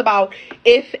questions about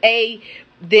if A,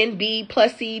 then B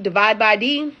plus C divide by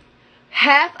D,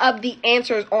 half of the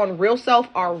answers on Real Self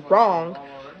are wrong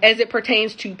as it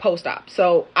pertains to post-op.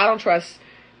 So I don't trust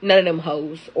none of them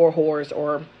hoes or whores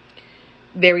or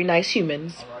very nice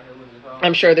humans.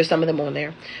 I'm sure there's some of them on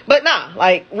there. But nah,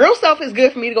 like, Real Self is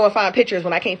good for me to go and find pictures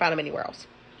when I can't find them anywhere else.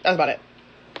 That's about it.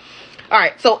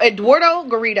 Alright, so Eduardo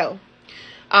Garrido.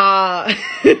 I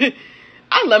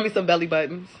love me some belly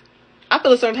buttons. I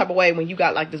feel a certain type of way when you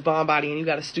got like this bomb body and you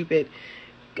got a stupid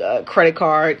credit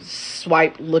card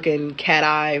swipe looking cat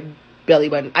eye belly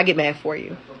button. I get mad for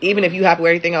you. Even if you have to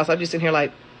wear anything else, I'm just in here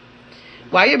like,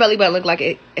 why your belly button look like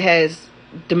it has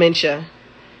dementia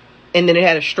and then it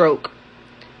had a stroke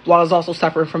while it's also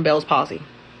suffering from Bell's palsy?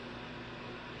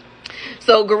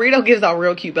 So Garrido gives out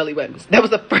real cute belly buttons. That was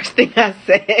the first thing I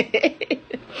said.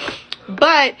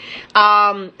 But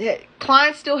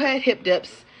clients still had hip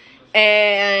dips.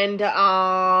 And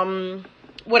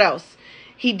what else?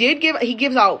 He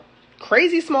gives out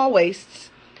crazy small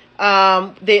waists.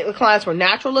 The clients were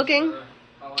natural looking.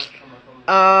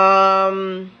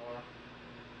 Todd,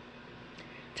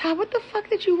 what the fuck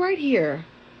did you write here?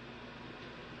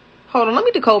 Hold on, let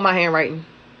me decode my handwriting.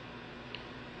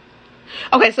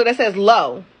 Okay, so that says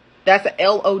low. That's a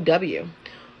L-O-W.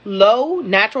 Low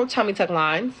natural tummy tuck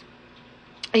lines.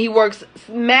 He works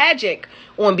magic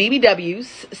on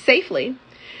BBWs safely.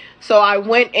 So I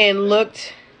went and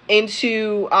looked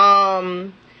into,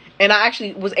 and I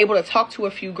actually was able to talk to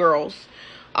a few girls.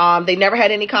 They never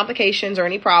had any complications or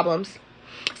any problems.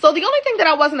 So the only thing that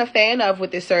I wasn't a fan of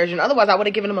with this surgeon, otherwise I would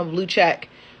have given him a blue check.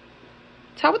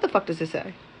 Tell, what the fuck does this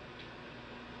say?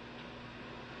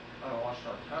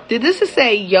 Did this just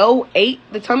say, yo, ate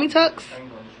the tummy tucks?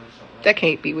 That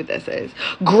can't be what that says.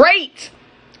 Great!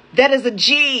 That is a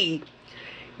G.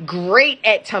 Great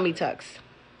at tummy tucks.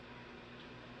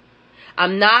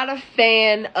 I'm not a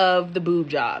fan of the boob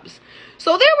jobs.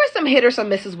 So there were some hit or some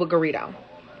misses with Garrido.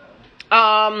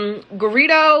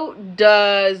 Garrido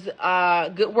does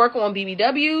good work on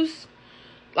BBWs.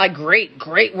 Like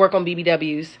great work on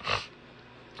BBWs.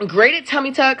 Great at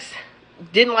tummy tucks.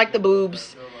 Didn't like the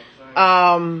boobs. Did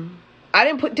I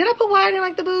put why I didn't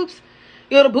like the boobs?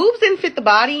 You know, the boobs didn't fit the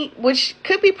body, which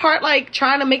could be part like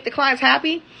trying to make the clients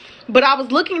happy. But I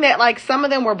was looking at like some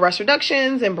of them were breast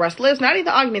reductions and breast lifts, not even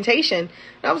augmentation.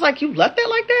 And I was like, you left that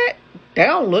like that? They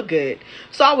don't look good.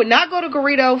 So I would not go to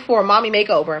Garrido for a mommy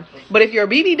makeover. But if you're a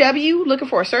BBW looking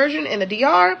for a surgeon in the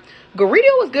DR,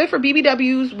 Garrido was good for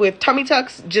BBWs with tummy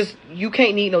tucks. Just, you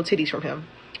can't need no titties from him.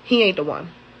 He ain't the one.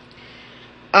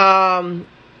 And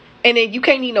then you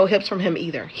can't need no hips from him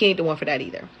either. He ain't the one for that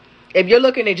either. If you're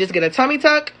looking to just get a tummy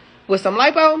tuck with some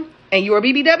lipo and you're a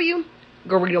BBW,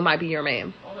 Garrido might be your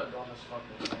man.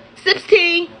 Sips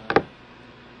tea.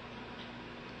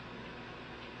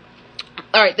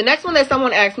 All right, the next one that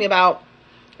someone asked me about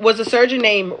was a surgeon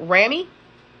named Rammy.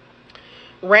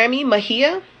 Rammy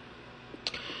Mejia.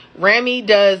 Rammy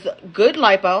does good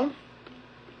lipo.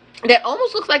 That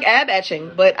almost looks like ab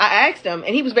etching, but I asked him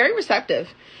and he was very receptive.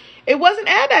 It wasn't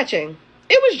ab etching.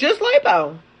 It was just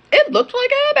lipo. It looked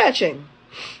like ab etching.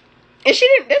 And she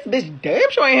didn't, this bitch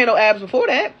damn sure ain't had no abs before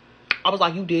that. I was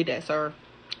like, you did that, sir.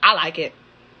 I like it.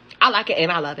 I like it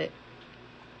and I love it.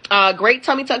 Great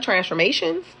tummy tuck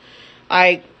transformations.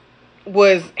 I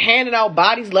was handing out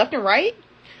bodies left and right.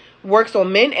 Works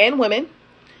on men and women.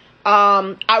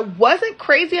 I wasn't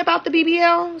crazy about the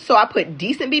BBL, so I put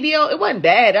decent BBL. It wasn't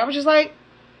bad. I was just like,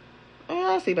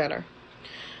 I see better.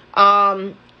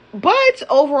 But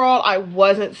overall, I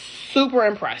wasn't super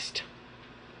impressed.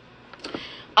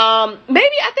 Maybe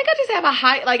I think I just have a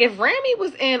high, like if Rammy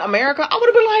was in America, I would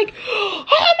have been like, oh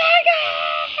my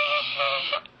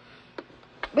God.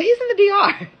 But he's in the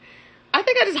DR. I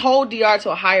think I just hold DR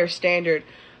to a higher standard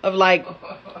of like,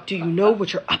 do you know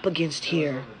what you're up against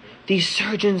here? These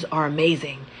surgeons are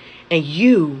amazing and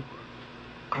you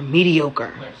are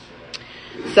mediocre.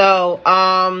 So,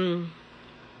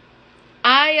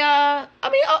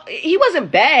 he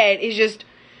wasn't bad. It's just,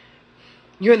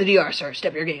 you're in the DR, sir.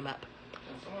 Step your game up.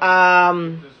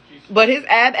 But his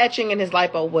ab etching and his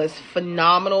lipo was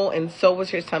phenomenal, and so was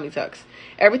his tummy tucks.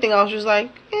 Everything else was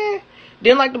like,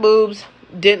 Didn't like the boobs.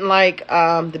 Didn't like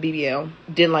the BBL.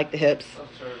 Didn't like the hips.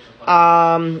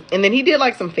 And then he did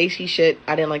like some facey shit.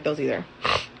 I didn't like those either.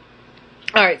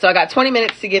 All right, so I got 20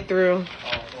 minutes to get through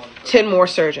 10 more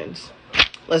surgeons.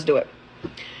 Let's do it.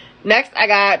 Next, I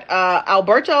got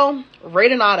Alberto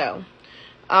Redonado.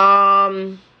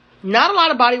 Not a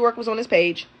lot of body work was on his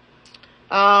page.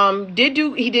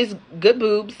 He did good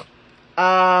boobs.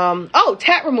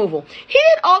 Tat removal. He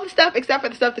did all the stuff except for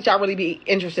the stuff that y'all really be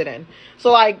interested in.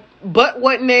 So like butt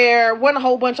wasn't there, wasn't a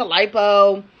whole bunch of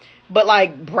lipo, but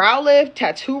like brow lift,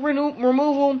 tattoo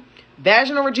removal,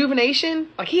 vaginal rejuvenation.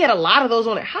 Like he had a lot of those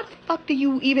on it. How the fuck do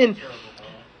you even?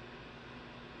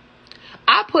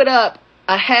 I put up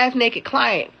a half naked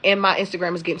client and my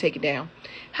Instagram is getting taken down.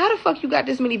 How the fuck you got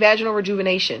this many vaginal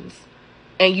rejuvenations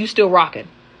and you still rocking?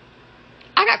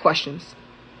 I got questions.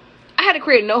 I had to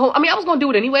create I was going to do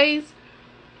it anyways,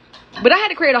 but I had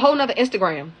to create a whole nother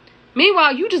Instagram.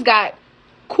 Meanwhile, you just got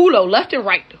culo left and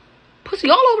right, pussy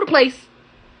all over the place,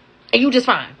 and you just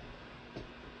fine.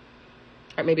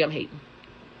 Or maybe I'm hating.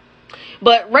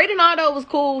 But Redonado was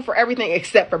cool for everything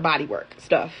except for body work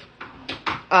stuff.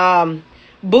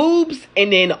 Boobs,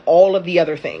 and then all of the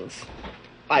other things.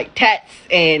 Like tats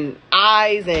and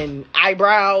eyes and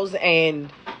eyebrows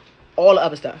and all the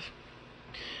other stuff.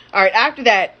 All right, after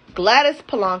that, Gladys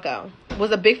Polanco.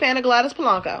 Was a big fan of Gladys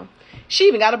Polanco. She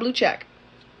even got a blue check.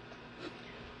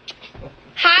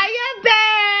 Hiya,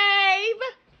 babe!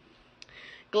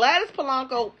 Gladys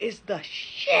Polanco is the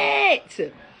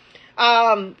shit.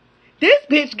 This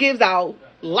bitch gives out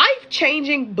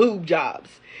life-changing boob jobs.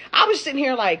 I was sitting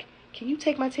here like, can you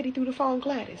take my titty through the phone,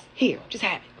 Gladys? Here, just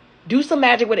have it. Do some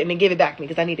magic with it and then give it back to me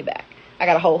because I need it back. I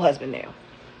got a whole husband now.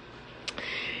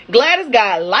 Gladys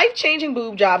got life-changing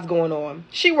boob jobs going on.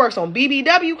 She works on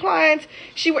BBW clients.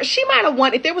 She might have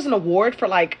won, if there was an award for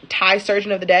like Thai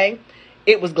Surgeon of the Day,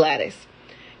 it was Gladys.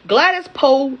 Gladys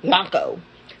Polanco.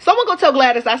 Someone go tell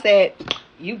Gladys I said,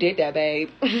 you did that, babe.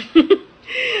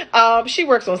 She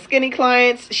works on skinny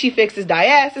clients. She fixes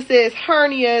diastasis,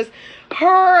 hernias.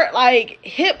 Her like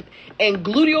hip and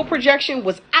gluteal projection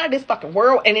was out of this fucking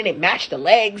world, and then it matched the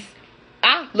legs.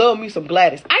 I love me some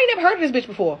Gladys. I ain't never heard of this bitch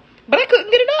before, but I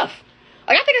couldn't get enough.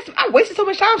 Like I think I wasted so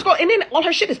much time scrolling, and then all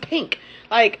her shit is pink.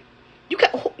 Like you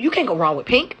can't go wrong with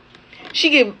pink. She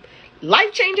give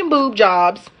life-changing boob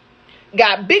jobs,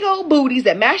 got big old booties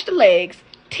that match the legs,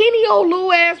 teeny old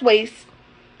little ass waist,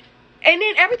 and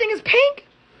then everything is pink.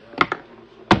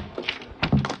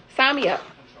 Sign me up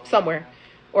somewhere,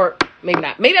 or maybe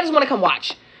not. Maybe I just want to come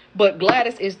watch. But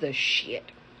Gladys is the shit.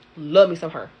 Love me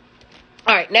some her.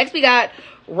 All right, next we got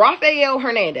Rafael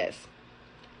Hernandez.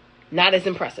 Not as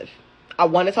impressive. I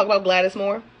want to talk about Gladys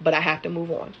more, but I have to move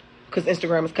on because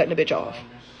Instagram is cutting a bitch off.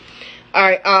 All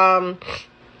right,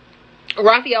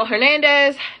 Rafael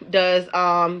Hernandez does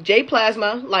J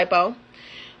Plasma lipo.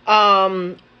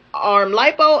 Arm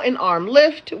lipo and arm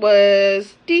lift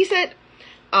was decent.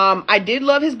 I did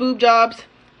love his boob jobs,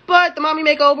 but the mommy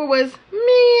makeover was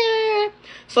meh.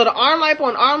 So the arm lipo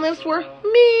and arm lifts were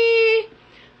meh.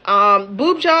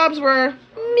 Boob jobs were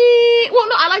meh. Well,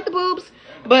 no, I like the boobs,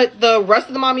 but the rest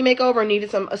of the mommy makeover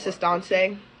needed some assistance.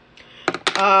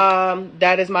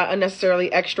 That is my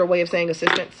unnecessarily extra way of saying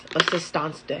assistance.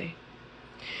 Assistance day.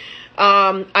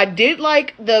 I did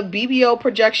like the BBO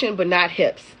projection, but not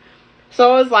hips.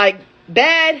 So it was like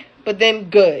bad, but then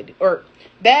good, or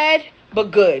bad,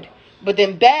 but good, but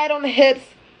then bad on the hips,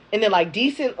 and then like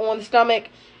decent on the stomach.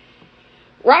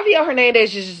 Rafael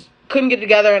Hernandez just couldn't get it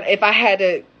together, and if I had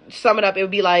to sum it up, it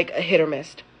would be like a hit or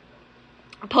miss.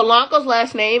 Polanco's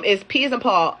last name is P as in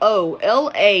Paul, O,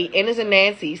 L, A, N as in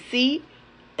Nancy, C,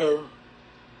 O,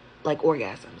 like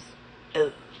orgasms.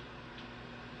 O.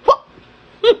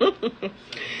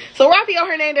 So Rafael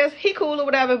Hernandez, he cool or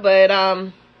whatever,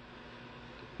 but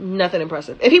nothing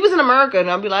impressive. If he was in America, and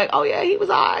I'd be like, oh yeah, he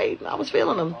was alright. I was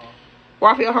feeling him.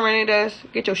 Rafael Hernandez,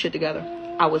 get your shit together.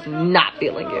 I was not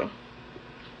feeling you.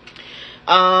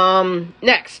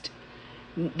 Next.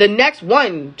 The next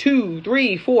 1, 2,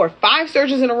 3, 4, 5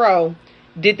 surgeons in a row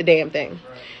did the damn thing.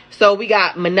 So we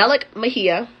got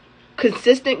Mejia,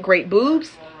 consistent, great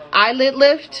boobs. Eyelid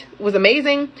lift was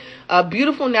amazing.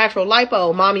 Beautiful natural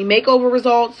lipo. Mommy makeover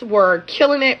results were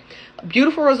killing it.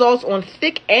 Beautiful results on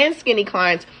thick and skinny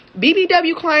clients,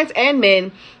 BBW clients and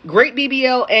men. Great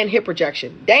BBL and hip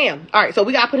projection. Damn. All right, so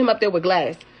we got to put him up there with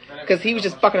Gladys because he was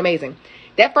just fucking amazing.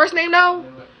 That first name, though,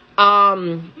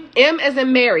 M as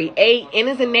in Mary, N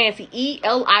as in Nancy,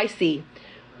 ELIC.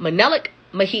 Manelic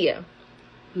mejia.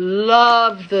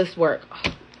 Love this work.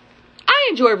 I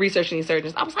enjoy researching these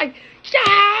surgeons. I was like,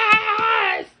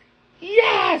 yes,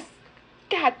 yes,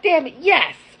 god damn it,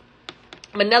 yes.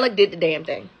 Manelic did the damn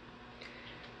thing.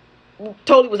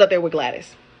 Totally was up there with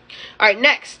Gladys. All right,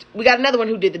 next we got another one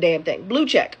who did the damn thing. Blue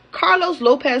check. Carlos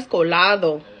Lopez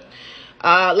Collado.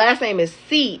 Last name is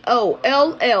Collado.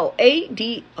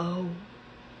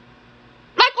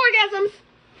 Like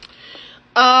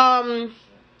orgasms.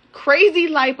 Crazy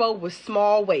lipo with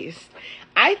small waist.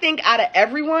 I think out of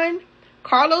everyone,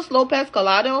 Carlos Lopez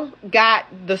Collado got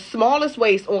the smallest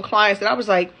waist on clients that I was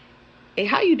like, hey,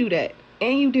 how you do that?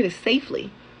 And you did it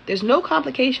safely. There's no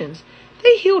complications.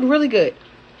 They healed really good.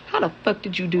 How the fuck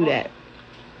did you do that?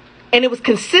 And it was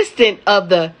consistent of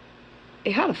the,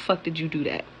 hey, how the fuck did you do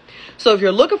that? So if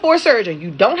you're looking for a surgeon, you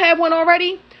don't have one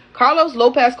already, Carlos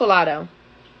Lopez Collado.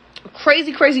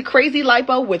 Crazy, crazy, crazy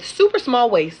lipo with super small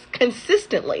waist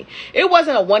consistently. It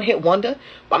wasn't a one-hit wonder.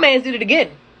 My man did it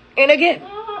again and again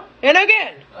and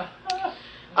again.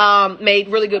 Made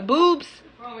really good boobs.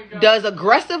 Does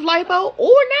aggressive lipo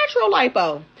or natural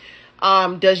lipo.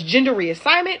 Does gender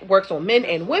reassignment. Works on men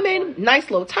and women. Nice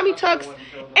little tummy tucks.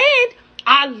 And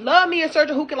I love me a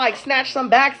surgeon who can like snatch some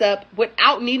backs up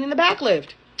without needing the back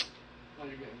lift.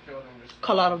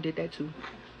 Collado did that too.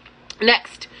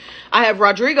 Next, I have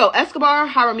Rodrigo Escobar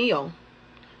Jaramillo.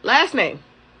 Last name,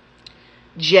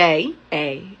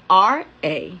 Jarram.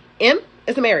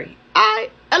 It's a Mary.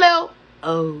 ILLO.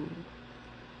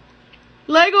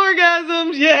 Leg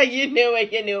orgasms. Yeah, you knew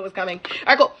it. You knew it was coming.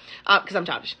 All right, cool. Because I'm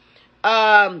childish.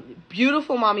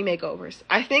 Beautiful mommy makeovers.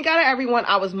 I think out of everyone,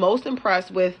 I was most impressed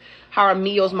with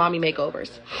Jaramillo's mommy makeovers.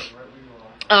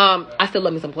 I still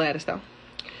love me some Gladys though.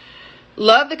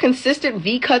 Love the consistent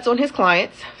V cuts on his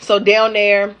clients. So down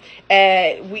there,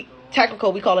 we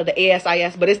call it the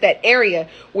ASIS, but it's that area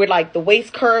where like the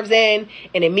waist curves in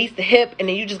and it meets the hip, and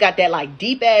then you just got that like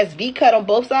deep ass V cut on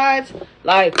both sides.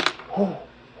 Like,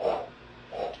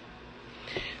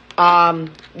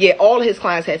 yeah, all of his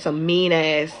clients had some mean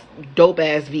ass, dope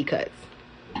ass V cuts.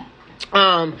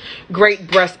 Great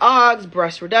breast augs,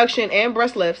 breast reduction, and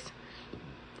breast lifts.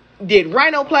 Did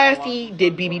rhinoplasty,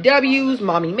 did BBWs,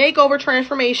 mommy makeover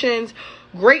transformations,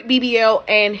 great BBL,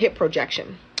 and hip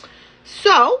projection.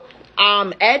 So,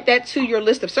 add that to your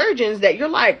list of surgeons that you're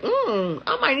like,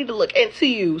 I might need to look into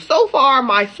you. So far,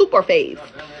 my super faves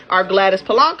are Gladys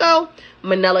Polanco,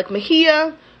 Manelic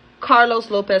Mejia, Carlos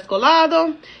Lopez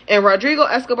Collado, and Rodrigo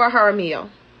Escobar Jaramillo.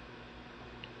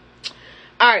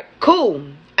 All right, cool.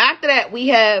 After that, we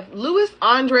have Luis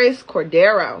Andres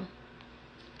Cordero.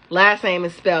 Last name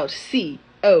is spelled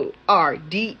Corder.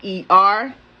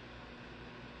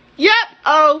 Yep.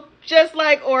 Oh, just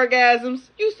like orgasms.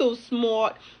 You so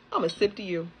smart. I'm going to sip to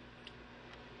you.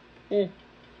 All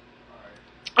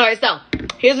right, so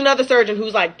here's another surgeon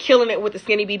who's like killing it with the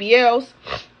skinny BBLs.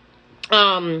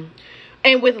 And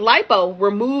with lipo,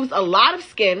 removes a lot of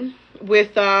skin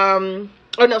with, so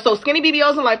skinny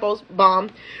BBLs and lipos,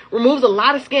 bomb, removes a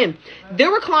lot of skin. There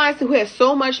were clients who had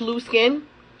so much loose skin.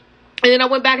 And then I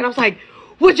went back and I was like,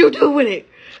 what'd you do with it?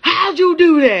 How'd you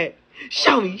do that?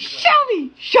 Show me, show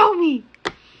me, show me.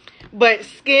 But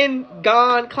skin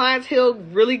gone, clients healed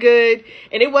really good.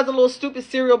 And it wasn't a little stupid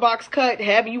cereal box cut,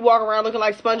 having you walk around looking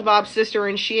like SpongeBob's sister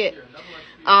and shit.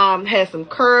 Had some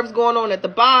curves going on at the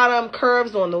bottom,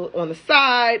 curves on the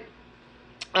side.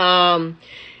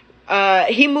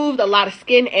 He moved a lot of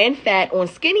skin and fat on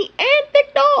skinny and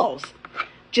thick dolls.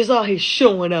 Just all his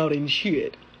showing out and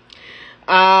shit.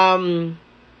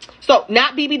 So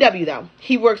not BBW though.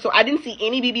 He works, so I didn't see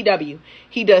any BBW.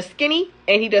 He does skinny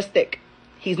and he does thick.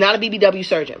 He's not a BBW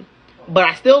surgeon, but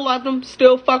I still loved him,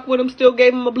 still fuck with him, still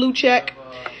gave him a blue check.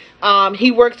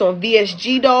 He works on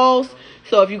VSG dolls.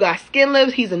 So if you got skin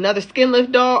lifts, he's another skin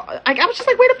lift doll. I was just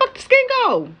like, where the fuck the skin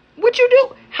go? What you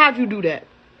do? How'd you do that?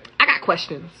 I got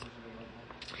questions.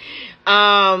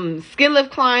 Skin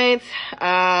lift clients,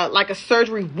 like a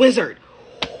surgery wizard.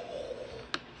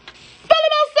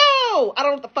 I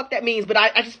don't know what the fuck that means, but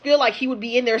I just feel like he would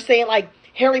be in there saying like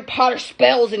Harry Potter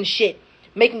spells and shit,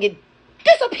 making it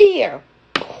disappear.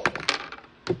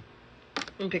 Let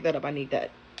me pick that up. I need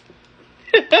that.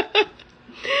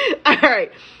 All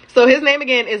right. So his name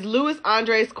again is Luis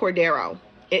Andres Cordero.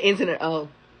 It ends in an O,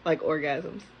 like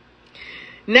orgasms.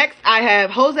 Next, I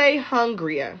have Jose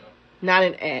Hungria. Not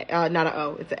an A, not an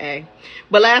O. It's an A.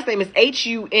 But last name is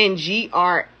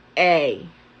Hungra.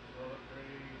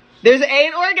 There's an A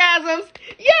in orgasms.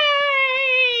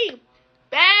 Yay!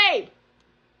 Babe!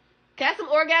 Can I have some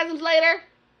orgasms later?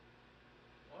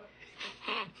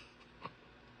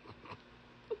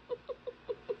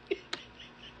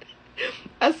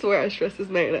 I swear I stressed this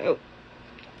man out.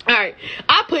 All right.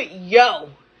 I put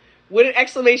yo with an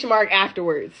exclamation mark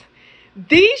afterwards.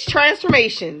 These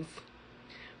transformations,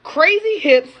 crazy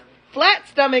hips, flat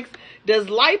stomachs, does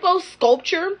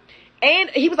liposculpture. And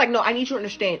he was like, no, I need you to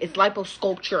understand. It's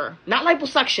liposculpture, not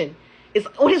liposuction. It's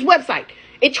on his website.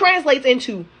 It translates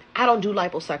into, I don't do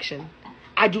liposuction.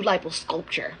 I do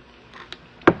liposculpture.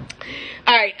 All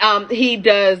right. He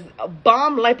does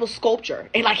bomb liposculpture.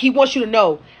 And like, he wants you to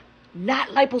know, not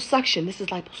liposuction. This is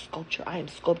liposculpture. I am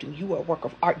sculpting. You are a work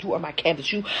of art. You are my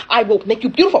canvas. I will make you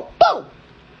beautiful. Boom.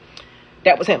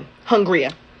 That was him.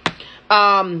 Hungria.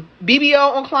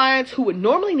 BBO on clients who would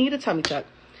normally need a tummy tuck.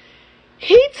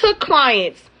 He took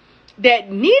clients that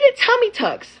needed tummy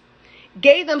tucks,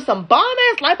 gave them some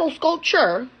bomb-ass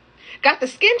liposculpture, got the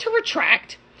skin to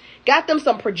retract, got them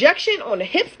some projection on the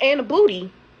hips and the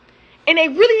booty, and they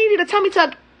really needed a tummy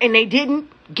tuck, and they didn't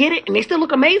get it, and they still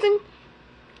look amazing.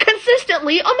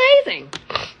 Consistently amazing.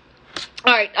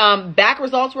 All right, back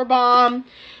results were bomb.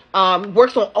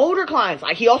 Works on older clients.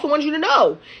 Like, he also wants you to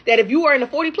know that if you are in the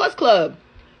 40+ club,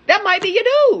 that might be your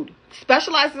dude.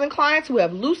 Specializes in clients who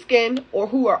have loose skin or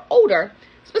who are older,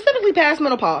 specifically past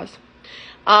menopause.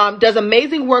 Does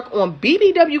amazing work on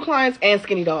BBW clients and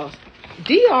skinny dolls.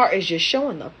 DR is just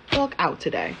showing the fuck out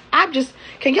today.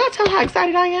 Can y'all tell how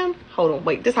excited I am? Hold on,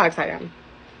 wait, this is how excited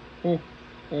I am.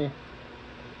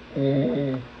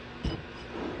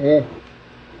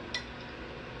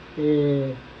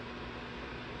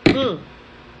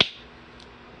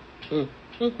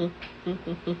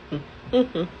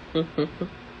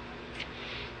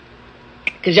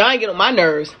 Cause y'all ain't get on my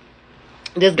nerves.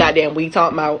 This goddamn week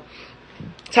talking about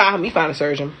time me find a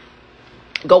surgeon.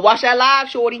 Go watch that live,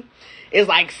 shorty. It's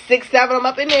like 6, 7 of them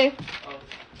up in there.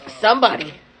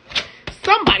 Somebody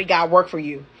got work for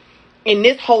you in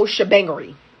this whole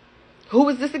shebangery. Who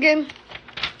is this again?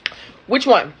 Which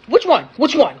one?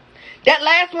 That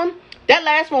last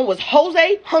one was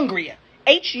Jose Hungria.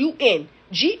 Hungia.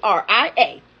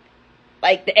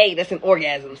 Like the A that's in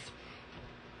orgasms.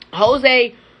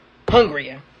 Jose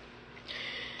Hungria.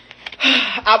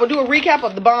 I will do a recap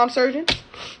of the bomb surgeons.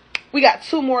 We got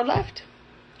 2 more left.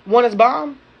 One is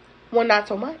bomb, one not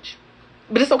so much.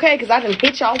 But it's okay because I didn't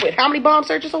hit y'all with how many bomb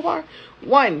surgeons so far?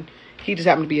 1. He just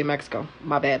happened to be in Mexico.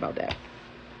 My bad about that.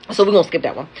 So we're going to skip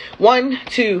that one. 1,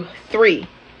 2, 3,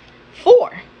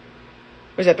 4.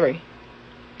 Where's that 3?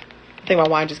 I think my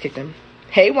wine just kicked in.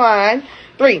 Hey, wine.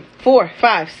 3, 4,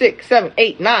 5, 6, 7,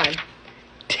 8, 9,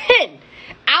 10.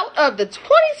 Out of the 20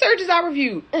 surgeons I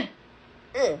reviewed, 10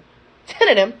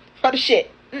 of them are the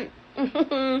shit.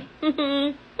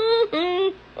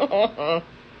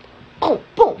 Oh,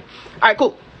 boom. All right,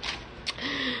 cool.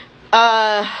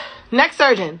 Next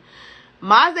surgeon,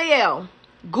 Maikel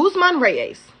Guzman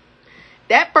Reyes.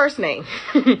 That first name,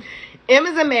 M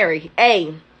as in Mary,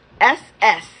 A-S-S-I-E-L.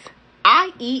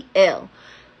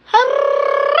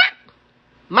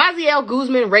 Maikel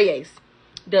Guzman Reyes.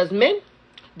 Does men,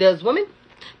 does women,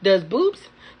 does boobs,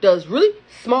 does really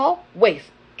small waist.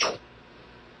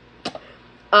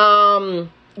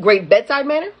 Great bedside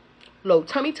manner, low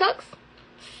tummy tucks,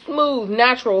 smooth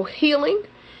natural healing.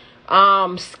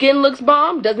 Skin looks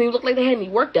bomb. Doesn't even look like they had any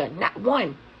work done. Not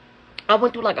one. I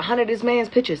went through like 100 of this man's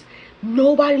pictures.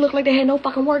 Nobody looked like they had no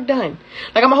fucking work done.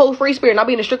 Like, I'm a whole free spirit and I'll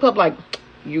be in a strip club like,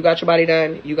 you got your body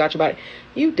done. You got your body.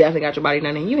 You definitely got your body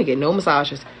done and you didn't get no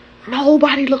massages.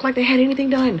 Nobody looked like they had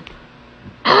anything done.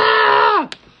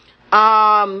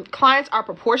 Clients are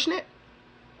proportionate.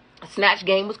 Snatch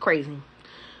game was crazy.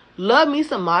 Love me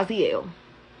some Maikel.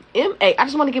 M.A. I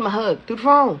just want to give him a hug through the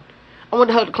phone. I want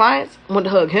to hug the clients. I want to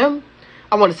hug him.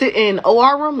 I want to sit in the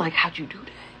OR room. Like, how'd you do that?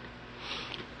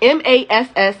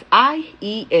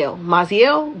 Maikel.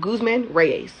 Maikel Guzman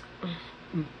Reyes.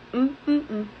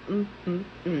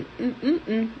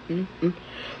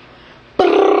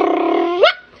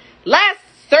 Last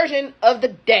surgeon of the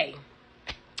day.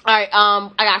 All right,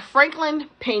 I got Franklin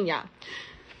Pena.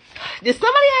 Did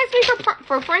somebody ask me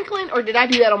for Franklin, or did I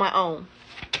do that on my own?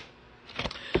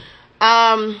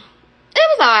 It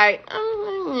was alright.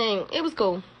 It was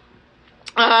cool.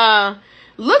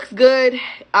 Looks good.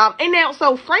 And now,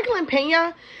 so Franklin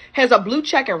Pena has a blue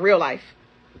check in real life.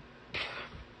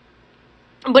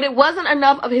 But it wasn't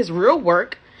enough of his real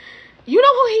work. You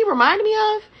know who he reminded me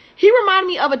of? He reminded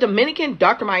me of a Dominican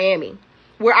Dr. Miami.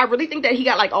 Where I really think that he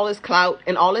got like all his clout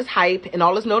and all his hype and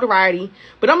all his notoriety.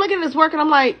 But I'm looking at his work and I'm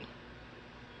like,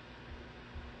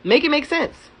 make it make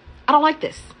sense. I don't like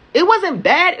this. It wasn't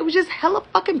bad. It was just hella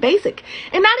fucking basic.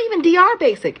 And not even DR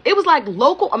basic. It was like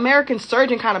local American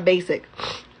surgeon kind of basic.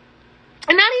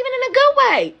 And not even in a good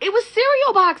way. It was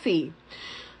cereal boxy.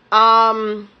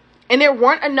 And there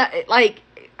weren't enough, like,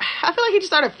 I feel like he just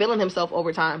started feeling himself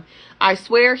over time. I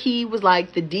swear he was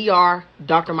like the DR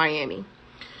Dr. Miami.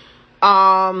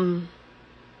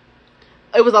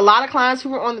 It was a lot of clients who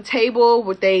were on the table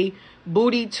with they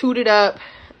booty tooted up.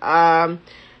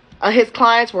 His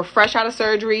clients were fresh out of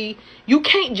surgery. You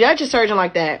can't judge a surgeon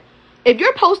like that. If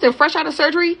you're posting fresh out of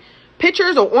surgery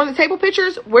pictures or on the table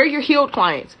pictures, where are your healed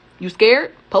clients? You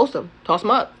scared? Post them. Toss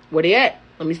them up. Where they at?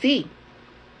 Let me see.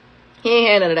 He ain't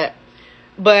had none of that.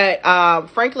 But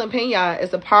Franklin Pena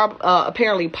is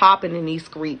apparently popping in these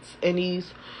streets, in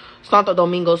these Santo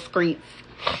Domingo streets.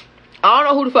 I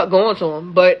don't know who the fuck going to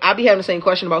him, but I be having the same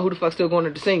question about who the fuck still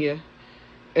going to Desenia.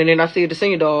 And then I see a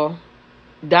Desenia doll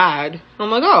died. I'm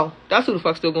like, oh, that's who the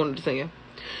fuck still going to Desenia.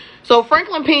 So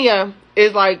Franklin Pena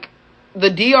is like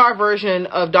the DR version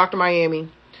of Dr.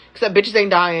 Miami, except bitches ain't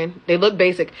dying. They look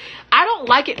basic. I don't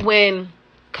like it when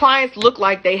clients look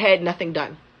like they had nothing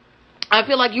done. I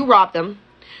feel like you robbed them.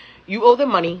 You owe them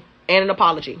money and an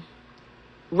apology,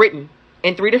 written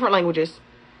in 3 different languages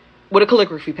with a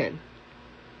calligraphy pen.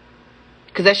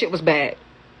 Because that shit was bad.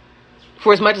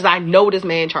 For as much as I know this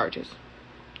man charges.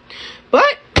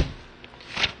 But,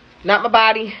 not my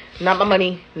body, not my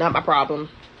money, not my problem.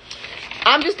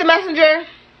 I'm just a messenger.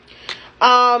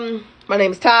 My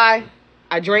name is Ty.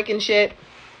 I drink and shit.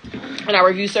 And I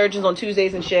review surgeons on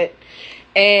Tuesdays and shit.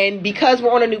 And because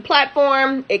we're on a new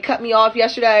platform, it cut me off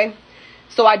yesterday.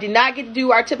 So I did not get to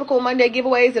do our typical Monday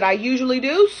giveaways that I usually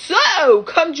do. So,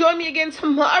 come join me again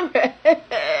tomorrow.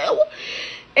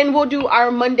 And we'll do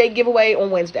our Monday giveaway on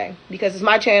Wednesday. Because it's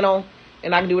my channel.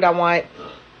 And I can do what I want.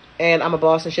 And I'm a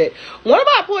boss and shit. One of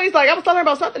my employees, like, I was telling her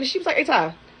about something. And she was like, hey,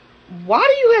 Ty, why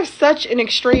do you have such an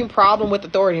extreme problem with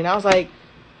authority? And I was like,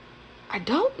 I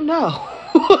don't know.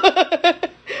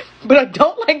 But I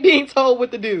don't like being told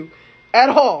what to do. At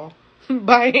all.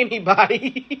 By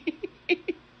anybody.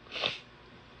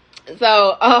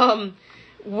 So,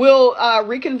 we'll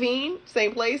reconvene.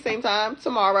 Same place, same time,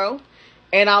 tomorrow.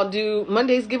 And I'll do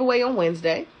Monday's giveaway on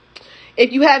Wednesday.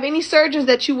 If you have any surgeons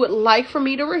that you would like for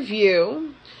me to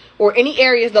review, or any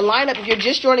areas, the lineup, if you're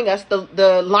just joining us, the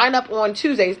lineup on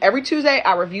Tuesdays, every Tuesday,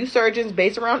 I review surgeons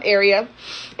based around area.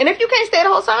 And if you can't stay the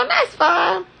whole time, that's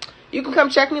fine. You can come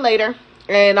check me later.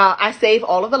 And I save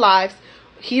all of the lives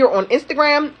here on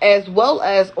Instagram as well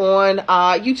as on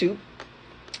YouTube.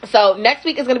 So next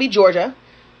week is going to be Georgia,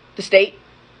 the state,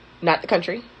 not the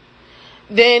country.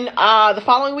 Then the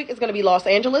following week is going to be Los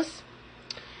Angeles.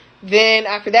 Then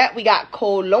after that, we got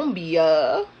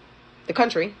Colombia, the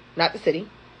country, not the city.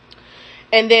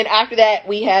 And then after that,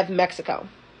 we have Mexico.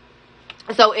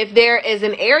 So if there is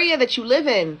an area that you live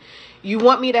in, you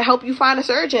want me to help you find a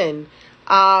surgeon,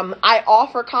 I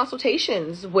offer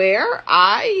consultations where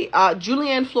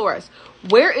Julianne Flores.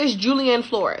 Where is Julianne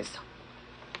Flores?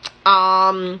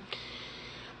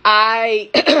 I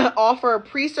offer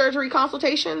pre-surgery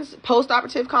consultations,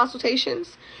 post-operative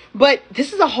consultations, but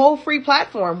this is a whole free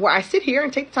platform where I sit here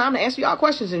and take the time to answer y'all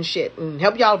questions and shit and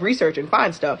help y'all research and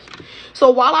find stuff. So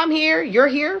while I'm here, you're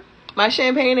here. My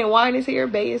champagne and wine is here.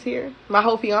 Bay is here. My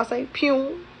whole fiance,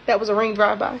 pew, that was a ring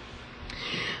drive-by.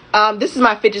 This is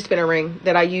my fidget spinner ring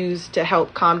that I use to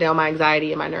help calm down my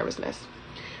anxiety and my nervousness.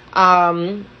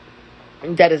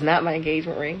 That is not my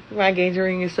engagement ring. My engagement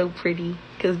ring is so pretty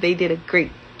because they did a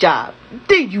great job.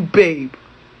 Thank you, babe.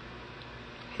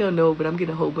 He'll know, but I'm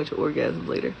getting a whole bunch of orgasms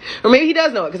later. Or maybe he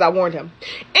does know it because I warned him.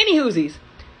 Any whoosies.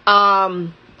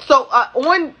 On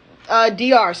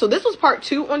DR. So this was part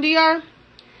 2 on DR.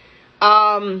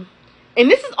 And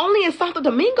this is only in Santo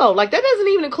Domingo. Like, that doesn't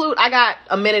even include... I got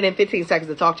a minute and 15 seconds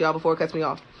to talk to y'all before it cuts me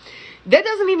off. That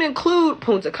doesn't even include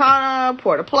Punta Cana,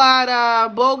 Puerto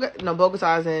Plata,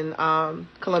 Bogota's in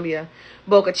Colombia,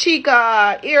 Boca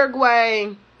Chica,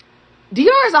 Uruguay.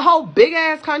 DR is a whole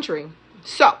big-ass country.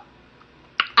 So,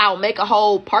 I'll make a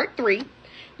whole part 3.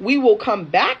 We will come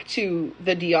back to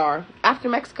the DR after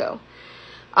Mexico.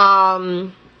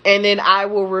 And then I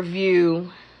will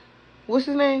review... What's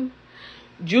his name?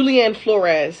 Julianne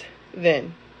Flores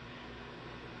then.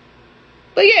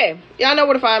 But yeah, y'all know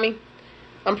where to find me.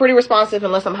 I'm pretty responsive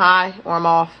unless I'm high or I'm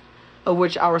off, of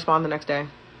which I'll respond the next day.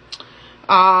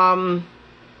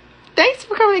 Thanks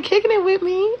for coming and kicking it with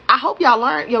me. I hope y'all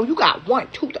learned. Yo, you got 1,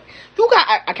 2, 3.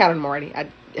 I counted them already.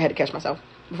 I had to catch myself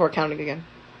before counting again.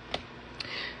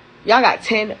 Y'all got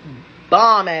 10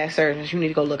 bomb ass surgeons you need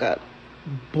to go look up.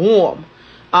 Boom.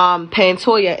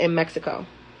 Pantoya in Mexico.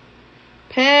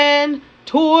 Pantoya.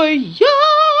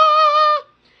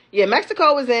 Yeah,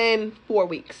 Mexico is in 4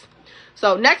 weeks.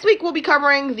 So next week we'll be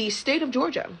covering the state of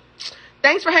Georgia.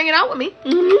 Thanks for hanging out with me.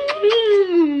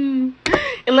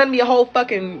 And letting me a whole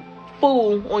fucking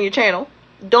fool on your channel.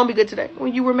 Don't be good today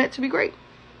when you were meant to be great.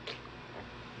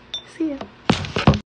 See ya.